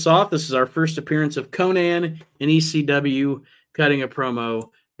starts us off. This is our first appearance of Conan in ECW, cutting a promo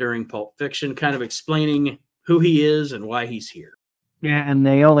during Pulp Fiction, kind of explaining who he is and why he's here. Yeah, and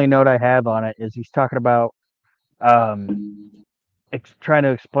the only note I have on it is he's talking about trying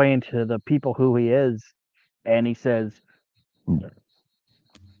to explain to the people who he is, and he says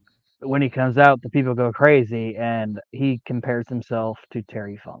when he comes out, the people go crazy, and he compares himself to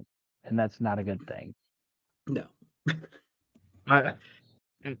Terry Funk, and that's not a good thing. No.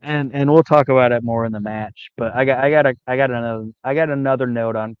 And we'll talk about it more in the match, but I got another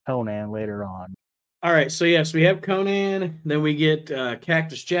note on Conan later on. All right, so yes, we have Conan. Then we get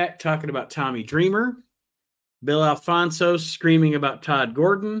Cactus Jack talking about Tommy Dreamer. Bill Alfonso screaming about Todd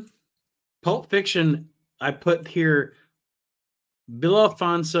Gordon. Pulp Fiction, I put here, Bill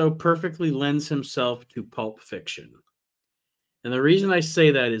Alfonso perfectly lends himself to Pulp Fiction. And the reason I say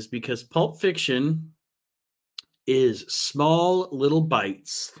that is because Pulp Fiction is small little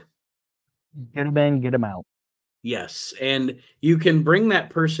bites. Get them in, get them out. Yes, and you can bring that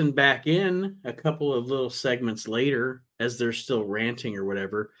person back in a couple of little segments later as they're still ranting or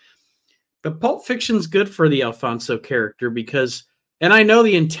whatever. But Pulp Fiction's good for the Alfonso character because, and I know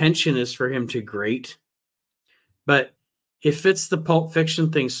the intention is for him to grate, but it fits the Pulp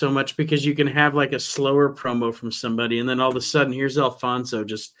Fiction thing so much because you can have like a slower promo from somebody, and then all of a sudden here's Alfonso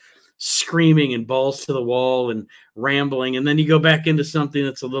just screaming and balls to the wall and rambling, and then you go back into something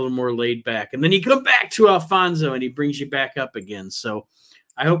that's a little more laid back, and then you come back to Alfonso and he brings you back up again. So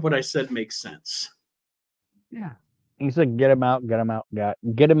I hope what I said makes sense. Yeah, he said get him out, guy.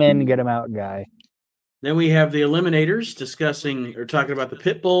 Get him in, get him out, guy. Then we have the Eliminators discussing or talking about the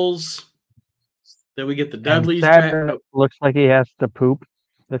Pit Bulls. Then we get the Dudleys back. Looks like he has to poop.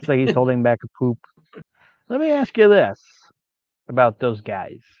 Looks like he's holding back a poop. Let me ask you this about those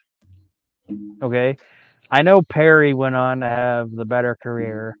guys. Okay, I know Perry went on to have the better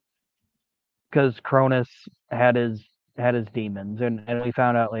career because Cronus had his demons, and we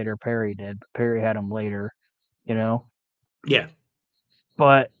found out later Perry did. Perry had them later, you know. Yeah,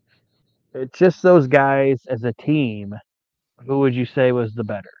 but it's just those guys as a team. Who would you say was the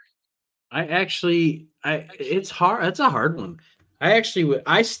better? It's hard. That's a hard one. I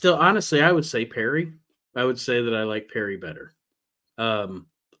would say Perry. I would say that I like Perry better.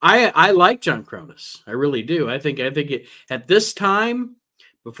 I like John Cronus. I really do. I think it, at this time,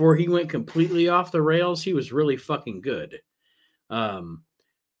 before he went completely off the rails, he was really fucking good.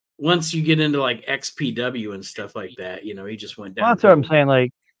 Once you get into like XPW and stuff like that, he just went down. Well, that's what I'm saying.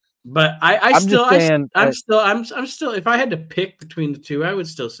 Like, but I'm still. If I had to pick between the two, I would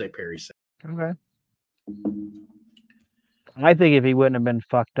still say Perry. Okay. I think if he wouldn't have been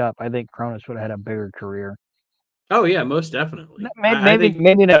fucked up, I think Cronus would have had a bigger career. Oh yeah, most definitely.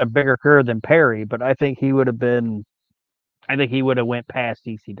 Maybe not a bigger career than Perry, but I think he would have been. I think he would have went past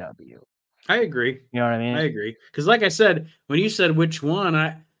ECW. I agree. You know what I mean? I agree. Because like I said, when you said which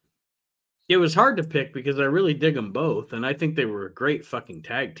one, it was hard to pick because I really dig them both, and I think they were a great fucking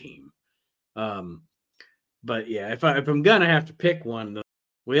tag team. But yeah, if I'm gonna have to pick one, though,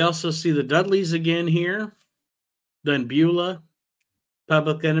 we also see the Dudleys again here. Then Beulah,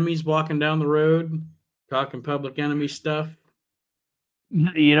 Public Enemies walking down the road, talking Public Enemy stuff.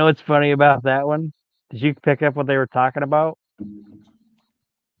 You know what's funny about that one? Did you pick up what they were talking about?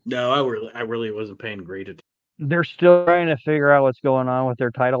 No, I really wasn't paying great attention. They're still trying to figure out what's going on with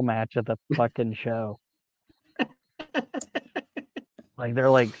their title match at the fucking show. Like,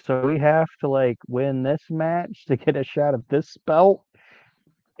 they're like, so we have to like win this match to get a shot at this belt,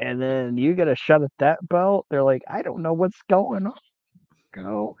 and then you get a shot at that belt. They're like, I don't know what's going on.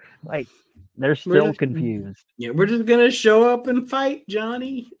 Go, like, they're still confused. Yeah, we're just gonna show up and fight,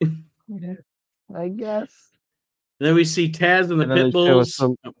 Johnny. I guess. Then we see Taz and the Pitbulls.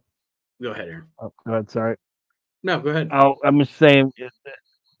 Go ahead, Aaron. Oh, go ahead. Sorry. No, go ahead. Oh, I'm just saying.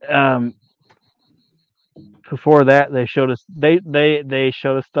 Before that, they showed us they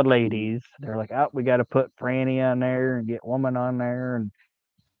showed us the ladies. They're like, oh, we got to put Franny on there and get Woman on there, and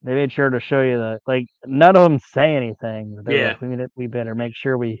they made sure to show you the like. None of them say anything. They're like, we better make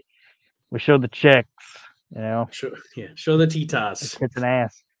sure we show the chicks. You know. Show the titas. It's an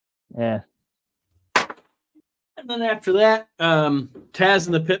ass. Yeah. And then after that, Taz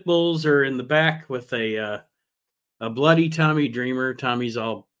and the Pitbulls are in the back with a bloody Tommy Dreamer. Tommy's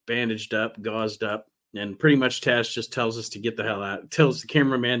all bandaged up, gauzed up, and pretty much Taz just tells us to get the hell out. Tells the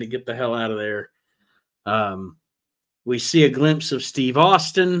cameraman to get the hell out of there. We see a glimpse of Steve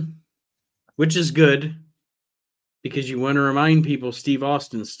Austin, which is good because you want to remind people Steve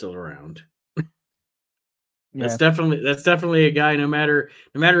Austin's still around. Yeah. That's definitely a guy. No matter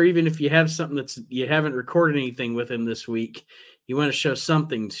even if you have something you haven't recorded anything with him this week, you want to show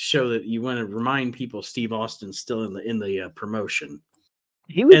something to show that you want to remind people Steve Austin's still in the promotion.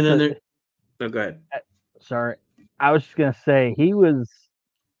 He was. And then go ahead. Sorry, I was just gonna say he was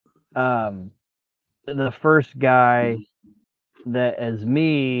the first guy that,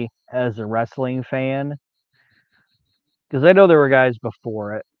 as a wrestling fan, because I know there were guys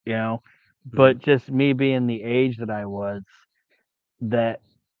before it, you know. But just me being the age that I was, that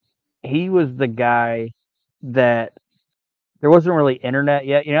he was the guy that there wasn't really internet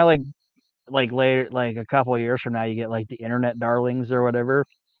yet. You know, like later, like a couple of years from now, you get like the internet darlings or whatever.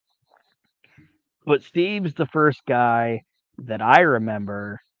 But Steve's the first guy that I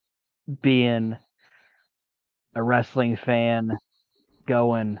remember being a wrestling fan,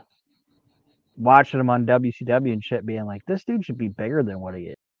 watching him on WCW and shit, being like, this dude should be bigger than what he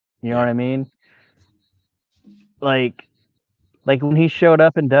is. You know what I mean? Like when he showed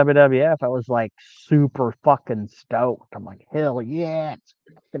up in WWF, I was like super fucking stoked. I'm like, hell yeah, it's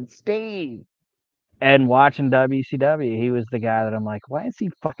fucking Steve. And watching WCW, he was the guy that I'm like, why is he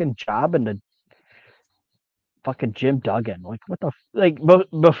fucking jobbing to fucking Jim Duggan? Like, what the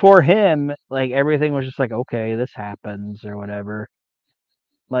before him, like everything was just like, okay, this happens or whatever.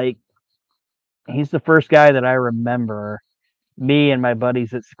 Like, he's the first guy that I remember me and my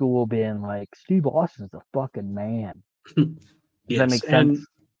buddies at school being like, Steve Austin's a fucking man. Does that make sense?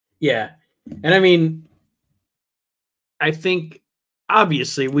 Yeah. And I mean, I think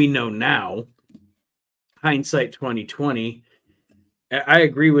obviously we know now, hindsight 2020. I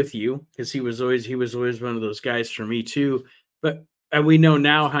agree with you because he was always one of those guys for me too. But we know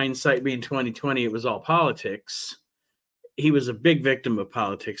now, hindsight being 2020, it was all politics. He was a big victim of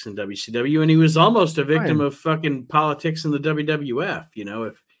politics in WCW, and he was almost a victim of fucking politics in the WWF. You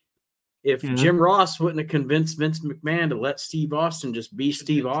know, if Jim Ross wouldn't have convinced Vince McMahon to let Steve Austin just be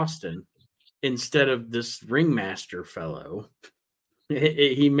Steve Austin instead of this ringmaster fellow,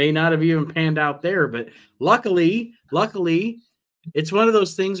 he may not have even panned out there. But luckily, it's one of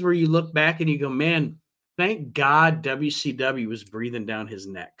those things where you look back and you go, man, thank God WCW was breathing down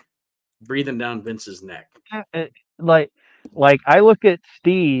Vince's neck. Like I look at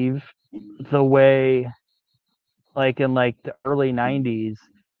Steve the way, like in like the early 90s,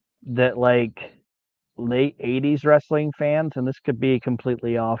 that like late 80s wrestling fans, and this could be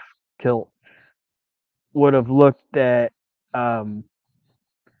completely off kilt, would have looked at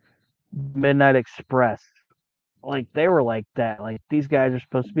Midnight Express like they were like that. Like these guys are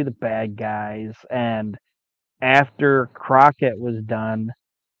supposed to be the bad guys, and after Crockett was done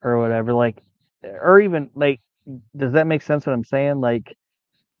or whatever, like, or even like, does that make sense what I'm saying? Like,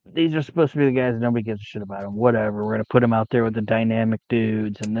 these are supposed to be the guys that nobody gives a shit about them. Whatever, we're gonna put them out there with the dynamic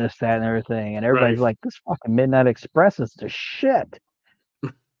dudes and this, that, and everything, and everybody's Right. like, this fucking Midnight Express is the shit.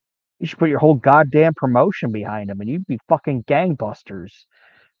 You should put your whole goddamn promotion behind them, and you'd be fucking gangbusters.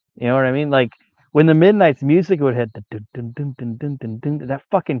 You know what I mean? Like when the Midnight's music would hit, that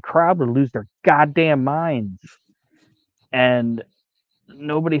fucking crowd would lose their goddamn minds, and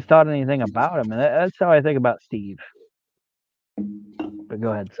nobody thought anything about him. And that's how I think about Steve. But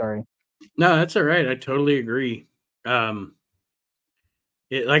go ahead, sorry. No, that's all right. I totally agree. Like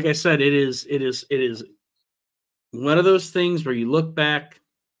I said, it is one of those things where you look back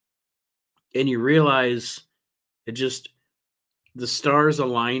and you realize it just the stars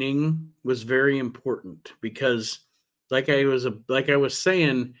aligning was very important because like I was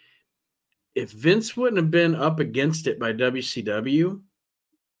saying, if Vince wouldn't have been up against it by WCW,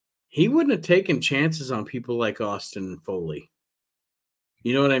 he wouldn't have taken chances on people like Austin Foley.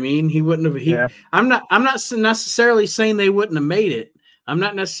 You know what I mean? He wouldn't have. Yeah. I'm not necessarily saying they wouldn't have made it. I'm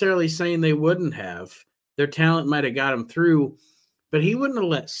not necessarily saying they wouldn't have. Their talent might have got them through, but he wouldn't have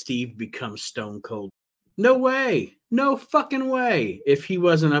let Steve become Stone Cold. No way. No fucking way. If he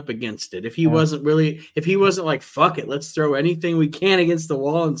wasn't up against it. If he wasn't like, fuck it, let's throw anything we can against the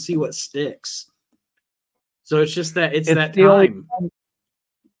wall and see what sticks. So it's just that it's that time.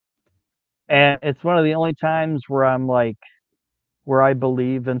 And it's one of the only times where I'm like, where I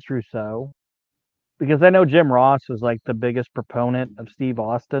believe Vince Russo, because I know Jim Ross was like the biggest proponent of Steve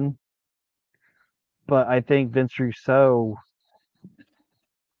Austin, but I think Vince Russo,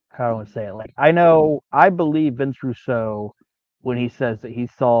 how do I say it? Like, I believe Vince Russo when he says that he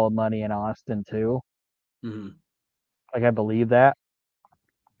saw money in Austin too. Mm-hmm. Like, I believe that.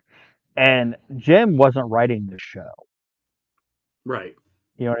 And Jim wasn't writing the show. Right.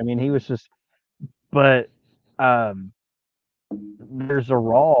 You know what I mean? He was just, but there's a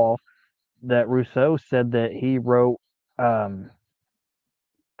Raw that Russo said that he wrote part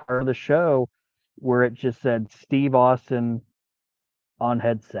of the show where it just said Steve Austin on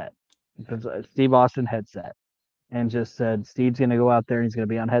headset. Steve Austin headset. And just said Steve's gonna go out there and he's gonna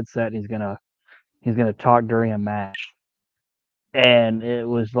be on headset and he's gonna talk during a match. And it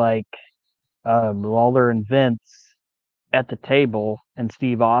was like Lawler and Vince at the table and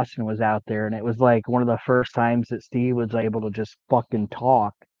Steve Austin was out there, and it was like one of the first times that Steve was able to just fucking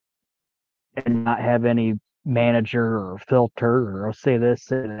talk and not have any manager or filter or say this,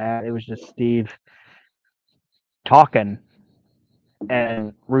 say that. It was just Steve talking.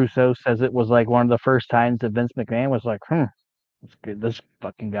 And Russo says it was like one of the first times that Vince McMahon was like, this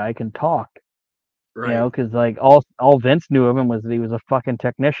fucking guy can talk. Right. You know, because like all Vince knew of him was that he was a fucking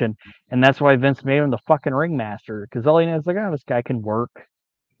technician, and that's why Vince made him the fucking ringmaster. Because all he knows is like, oh, this guy can work.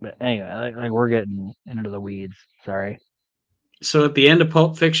 But anyway, like we're getting into the weeds. Sorry. So at the end of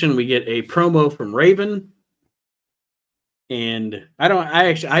Pulp Fiction, we get a promo from Raven, and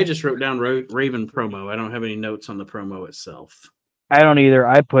I just wrote down Raven promo. I don't have any notes on the promo itself. I don't either.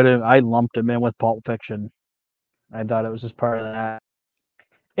 I lumped him in with Pulp Fiction. I thought it was just part of that.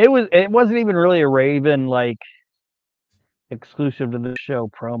 It wasn't even really a Raven like exclusive to the show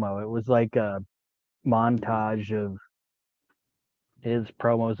promo. It was like a montage of his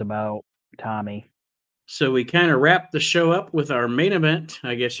promos about Tommy. So we kind of wrapped the show up with our main event,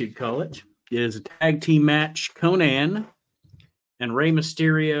 I guess you'd call it. It is a tag team match, Conan and Rey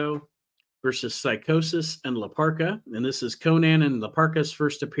Mysterio versus Psychosis and La Parka. And this is Conan and La Parka's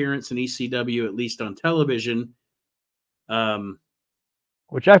first appearance in ECW, at least on television.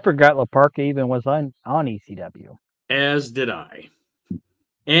 Which I forgot La Parka even was on ECW. As did I.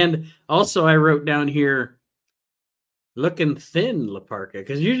 And also I wrote down here, looking thin La Parka,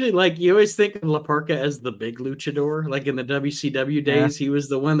 because usually like you always think of La Parka as the big luchador. Like in the WCW days, he was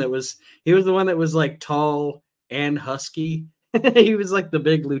the one that was like tall and husky. He was like the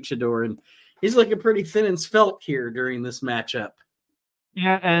big luchador, and he's looking pretty thin and svelte here during this matchup.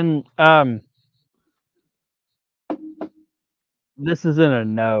 Yeah, and this isn't a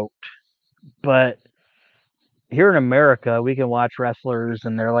note, but here in America, we can watch wrestlers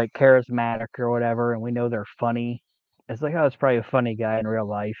and they're like charismatic or whatever, and we know they're funny. It's like, oh, it's probably a funny guy in real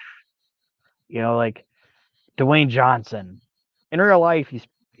life. You know, like Dwayne Johnson. In real life,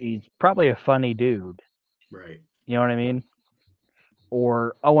 he's probably a funny dude. Right. You know what I mean?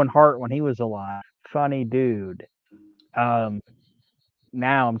 Or Owen Hart when he was alive. funny dude.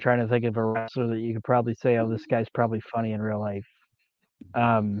 Now I'm trying to think of a wrestler that you could probably say, oh, this guy's probably funny in real life.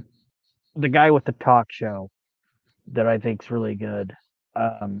 The guy with the talk show that I think's really good.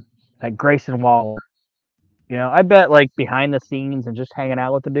 Like Grayson Waller. I bet like behind the scenes and just hanging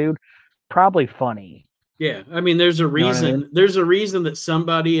out with the dude, probably funny. Yeah, I mean, there's a You know what I reason. mean? There's a reason that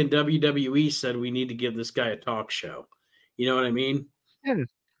somebody in WWE said we need to give this guy a talk show. You know what I mean? Yeah.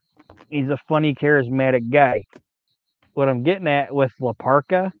 He's a funny, charismatic guy. What I'm getting at with La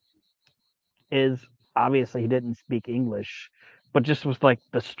Parka is obviously he didn't speak English, but just was like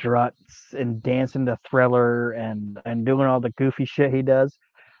the struts and dancing to Thriller and doing all the goofy shit he does.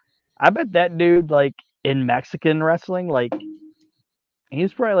 I bet that dude, like in Mexican wrestling, like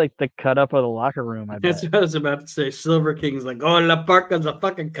he's probably like the cut up of the locker room. I bet. That's what I was about to say. Silver King's like, oh, La Parca's a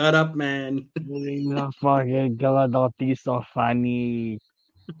fucking cut up, man. He's a fucking god, he's so funny.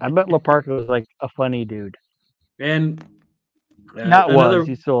 I bet La Parka was like a funny dude. And Not was,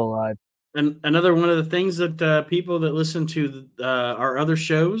 he's still alive. And another one of the things that people that listen to our other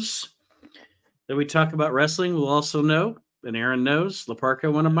shows that we talk about wrestling will also know, and Aaron knows, La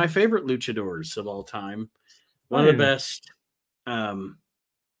Parka, one of my favorite luchadors of all time. One of the best.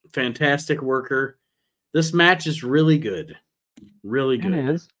 Fantastic worker. This match is really good. Really good. It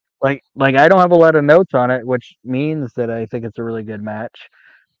is. Like I don't have a lot of notes on it, which means that I think it's a really good match.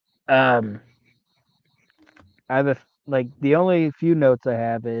 I have the only few notes I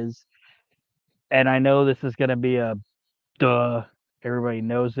have is, and I know this is gonna be a duh, everybody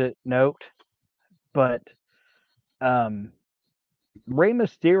knows it note, but Rey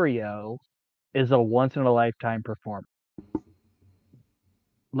Mysterio is a once in a lifetime performer.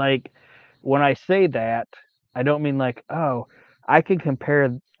 Like when I say that, I don't mean like, oh, I can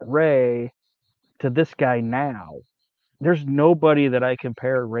compare Rey to this guy now. There's nobody that I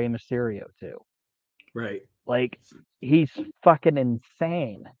compare Rey Mysterio to. Right. Like he's fucking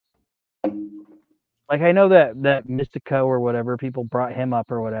insane. Like I know that Mystico or whatever, people brought him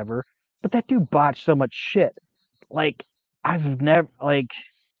up or whatever, but that dude botched so much shit. Like I've never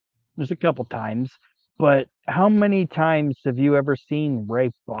there's a couple times, but how many times have you ever seen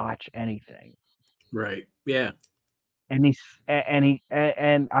Rey botch anything? Right. Yeah. And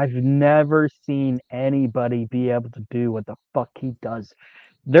I've never seen anybody be able to do what the fuck he does.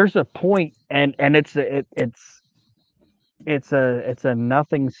 There's a point, and it's a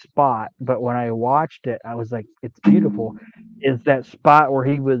nothing spot, but when I watched it, I was like, it's beautiful. Is that spot where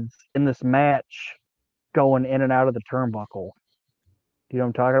he was in this match going in and out of the turnbuckle? You know what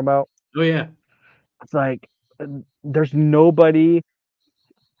I'm talking about? Oh yeah. It's like there's nobody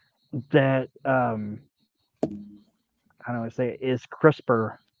that I don't know, say is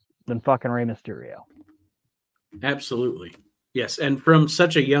crisper than fucking Rey Mysterio. Absolutely. Yes, and from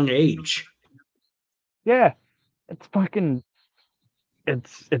such a young age. Yeah. It's fucking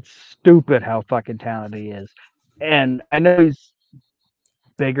it's stupid how fucking talented he is. And I know he's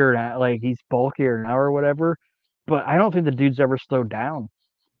bigger now, like he's bulkier now or whatever, but I don't think the dude's ever slowed down.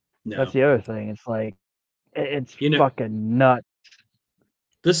 No. That's the other thing. It's like it's fucking nuts.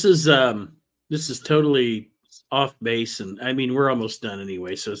 This is totally off base, and I mean we're almost done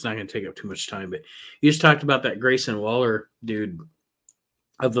anyway, so it's not going to take up too much time. But you just talked about that Grayson Waller dude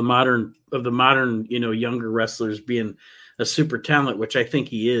of the modern younger wrestlers being a super talent, which I think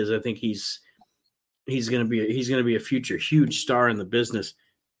he is. I think he's going to be a future huge star in the business.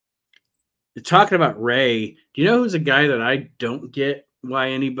 Talking about Rey, do you know who's a guy that I don't get why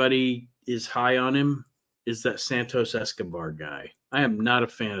anybody is high on him? Is that Santos Escobar guy? I am not a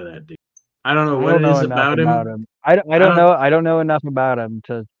fan of that dude. I don't know what it is about him. I don't know enough about him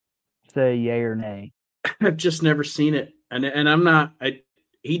to say yay or nay. I've just never seen it, and I'm not.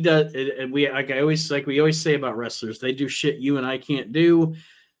 He does, and we always say about wrestlers, they do shit you and I can't do.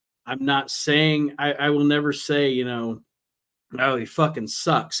 I'm not saying I will never say oh, he fucking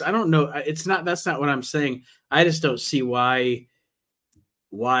sucks. I don't know. That's not what I'm saying. I just don't see why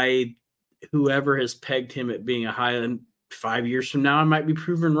whoever has pegged him at being a Highland 5 years from now, I might be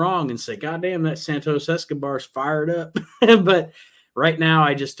proven wrong and say, God damn, that Santos Escobar's fired up. But right now,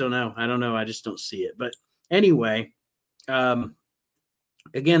 I just don't know. I don't know. I just don't see it. But anyway, again,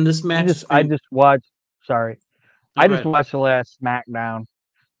 this match. I just watched the last SmackDown,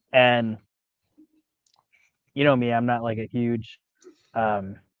 and you know me, I'm not like a huge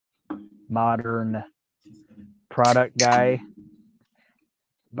modern product guy.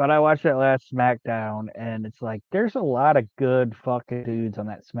 But I watched that last SmackDown, and it's like there's a lot of good fucking dudes on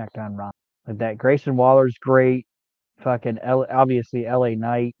that SmackDown run. Like that Grayson Waller's great. Fucking obviously LA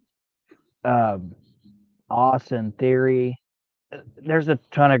Knight, Austin Theory. There's a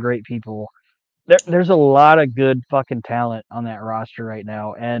ton of great people, there's a lot of good fucking talent on that roster right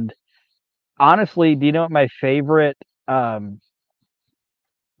now. And honestly, do you know what my favorite current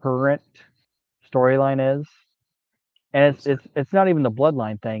storyline is? And it's not even the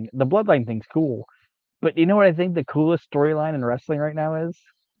bloodline thing. The bloodline thing's cool. But you know what I think the coolest storyline in wrestling right now is?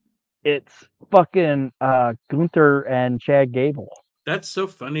 It's fucking Gunther and Chad Gable. That's so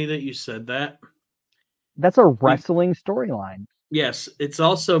funny that you said that. That's a wrestling storyline. Yes, it's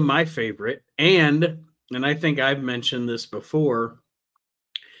also my favorite. And I think I've mentioned this before.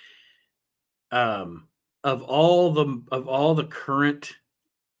 Of all the current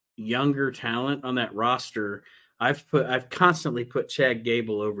younger talent on that roster, I've constantly put Chad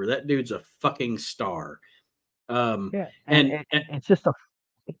Gable over. That dude's a fucking star. Yeah, and it's just a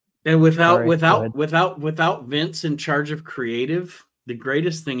and sorry, without Vince in charge of creative, the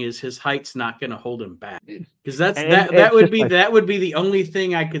greatest thing is his height's not going to hold him back. Because that would be the only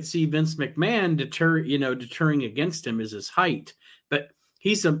thing I could see Vince McMahon deterring against him is his height. But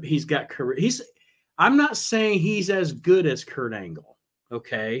he's got career. I'm not saying he's as good as Kurt Angle,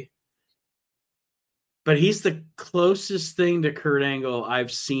 okay? But he's the closest thing to Kurt Angle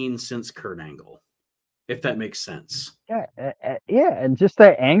I've seen since Kurt Angle, if that makes sense. Yeah, and just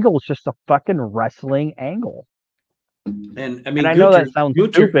that angle is just a fucking wrestling angle. And I mean, and I know that sounds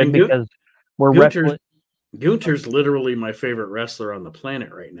stupid because we're wrestling. Gunther's literally my favorite wrestler on the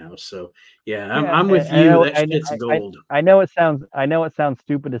planet right now. So yeah, I'm with you. That shit's gold. I know it sounds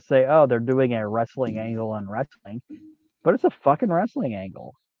stupid to say, oh, they're doing a wrestling angle on wrestling, but it's a fucking wrestling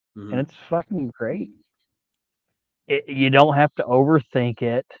angle, and it's fucking great. You don't have to overthink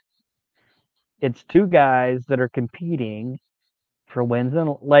it. It's two guys that are competing for wins,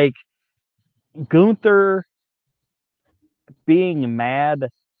 and like Gunther being mad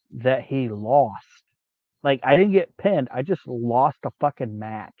that he lost. Like, I didn't get pinned. I just lost a fucking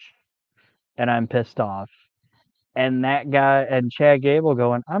match. And I'm pissed off. And that guy and Chad Gable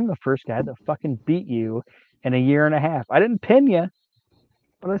going, I'm the first guy that fucking beat you in a year and a half. I didn't pin you,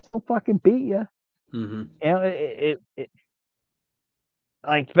 but I still fucking beat you. Mm-hmm. You know, it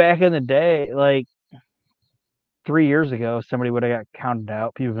like back in the day, like 3 years ago, somebody would have got counted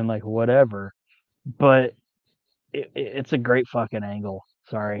out. People have been like, whatever. But it's a great fucking angle.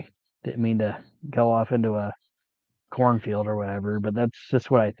 Sorry. Didn't mean to go off into a cornfield or whatever, but that's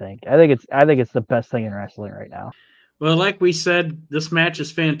just what I think. I think it's the best thing in wrestling right now. Well, like we said, this match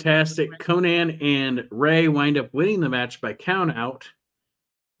is fantastic. Konnan and Ray wind up winning the match by count out,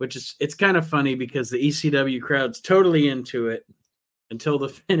 which it's kind of funny because the ECW crowd's totally into it until the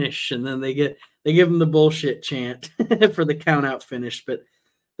finish, and then they give them the bullshit chant for the count out finish. But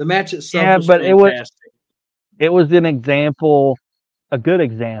the match itself was fantastic. It was an example, a good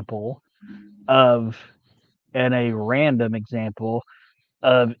example of, and a random example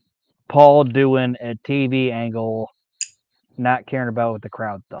of Paul doing a TV angle, not caring about what the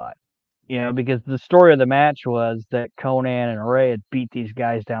crowd thought. You know, because the story of the match was that Konnan and Ray had beat these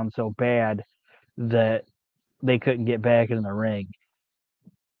guys down so bad that they couldn't get back in the ring.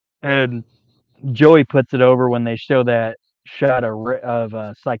 And Joey puts it over when they show that shot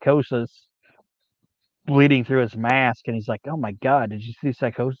of Psychosis bleeding through his mask, and he's like, "Oh my god, did you see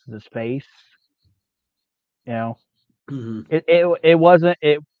Psychosis' face?" You know, it wasn't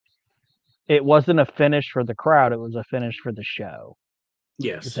a finish for the crowd; it was a finish for the show.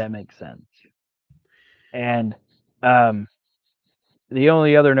 Yes, if that makes sense. And the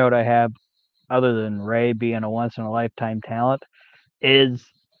only other note I have, other than Ray being a once in a lifetime talent, is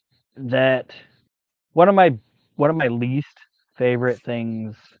that one of my least favorite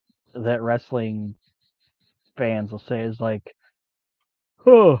things that wrestling fans will say is like,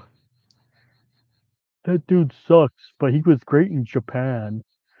 "Oh, that dude sucks, but he was great in Japan,"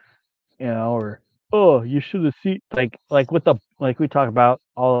 you know, or "Oh, you should have seen," like we talk about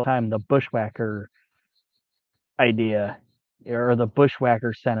all the time, the bushwhacker idea or the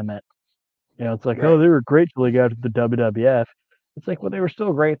bushwhacker sentiment. You know, it's like, right. Oh, they were great till they got to the WWF. It's like, well, they were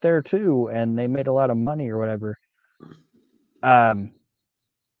still great there too, and they made a lot of money or whatever.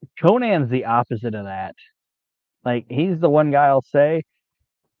 Konnan's the opposite of that. Like, he's the one guy I'll say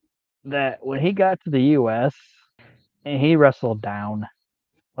that when he got to the US and he wrestled down,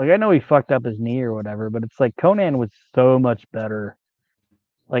 like, I know he fucked up his knee or whatever, but it's like Konnan was so much better,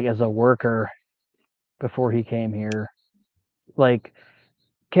 like, as a worker before he came here. Like,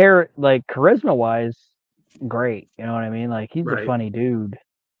 charisma wise, great. You know what I mean? Like, he's a funny dude.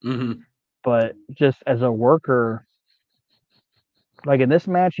 Mm-hmm. But just as a worker, like in this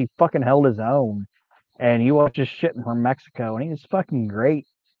match, he fucking held his own. And you watch his shit from Mexico, and he was fucking great.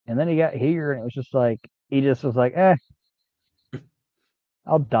 And then he got here, and it was just like, he just was like,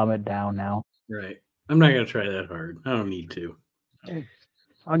 I'll dumb it down now. Right. I'm not going to try that hard. I don't need to.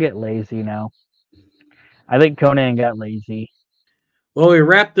 I'll get lazy now. I think Conan got lazy. Well, we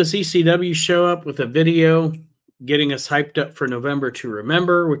wrapped this ECW show up with a video getting us hyped up for November to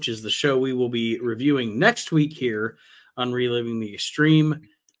Remember, which is the show we will be reviewing next week here on Reliving the Extreme.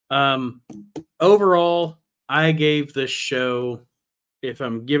 Overall, I gave this show, if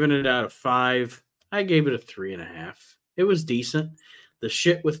I'm giving it out of 5, I gave it a 3.5. It was decent. The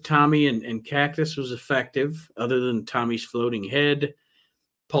shit with Tommy and Cactus was effective, other than Tommy's floating head.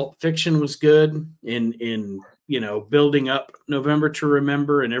 Pulp Fiction was good in building up November to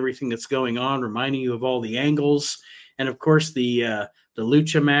Remember and everything that's going on, reminding you of all the angles. And of course, the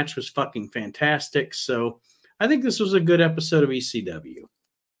Lucha match was fucking fantastic. So I think this was a good episode of ECW.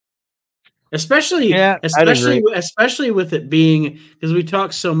 Especially with it being, because we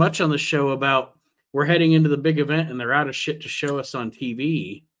talked so much on the show about we're heading into the big event and they're out of shit to show us on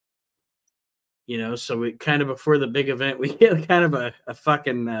TV. So we kind of, before the big event, we get kind of a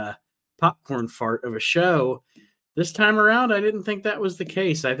fucking popcorn fart of a show. This time around, I didn't think that was the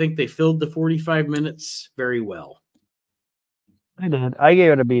case. I think they filled the 45 minutes very well. I did. I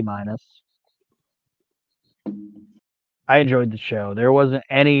gave it a B-. I enjoyed the show. There wasn't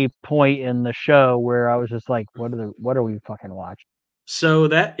any point in the show where I was just like, what are we fucking watching? So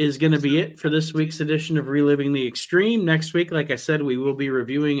that is going to be it for this week's edition of Reliving the Extreme. Next week, like I said, we will be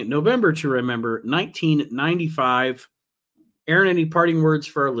reviewing November to Remember 1995. Aaron, any parting words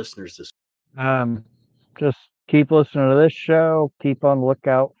for our listeners this week? Just keep listening to this show. Keep on the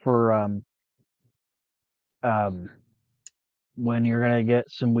lookout for when you're going to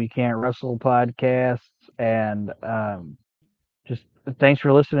get some We Can't Wrestle podcasts. And just thanks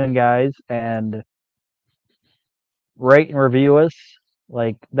for listening, guys. And rate and review us.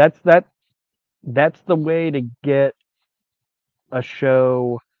 Like that's the way to get a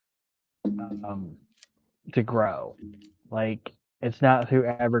show to grow. Like, it's not through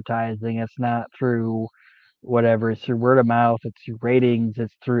advertising, it's not through whatever, it's through word of mouth, it's through ratings,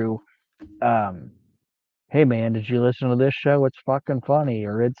 it's through hey man, did you listen to this show? It's fucking funny,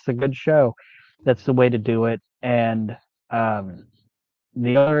 or it's a good show. That's the way to do it. And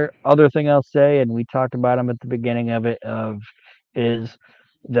the other thing I'll say, and we talked about them at the beginning of it, is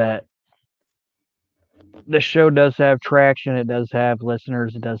that the show does have traction, it does have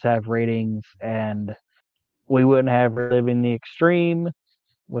listeners, it does have ratings, and we wouldn't have Reliving the Extreme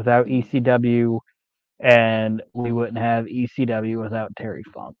without ECW, and we wouldn't have ECW without Terry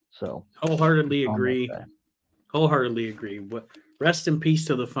Funk. So wholeheartedly agree. Rest in peace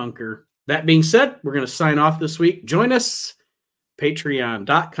to the Funker. That being said, we're going to sign off this week. Join us,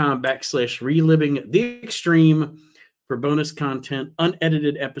 patreon.com/reliving the extreme for bonus content,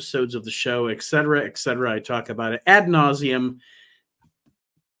 unedited episodes of the show, etc., etc. I talk about it ad nauseum.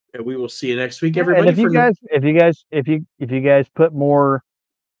 And we will see you next week, everybody. And if you guys put more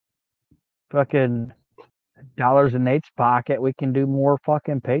fucking dollars in Nate's pocket, we can do more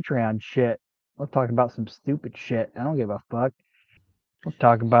fucking Patreon shit. We'll talk about some stupid shit. I don't give a fuck. We'll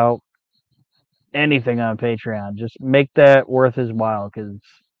talk about anything on Patreon. Just make that worth his while, because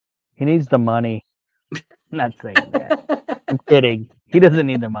he needs the money. I'm not saying that. I'm kidding. He doesn't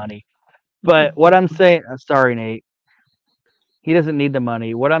need the money. But what I'm saying, sorry, Nate. He doesn't need the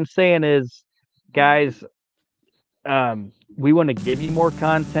money. What I'm saying is, guys, we want to give you more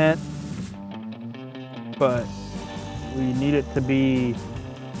content, but we need it to be,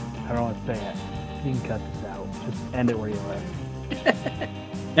 I don't want to say it. You can cut this out. Just end it where you left.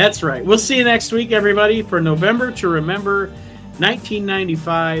 That's right. We'll see you next week, everybody, for November to Remember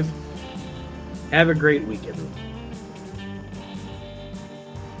 1995. Have a great week, everyone.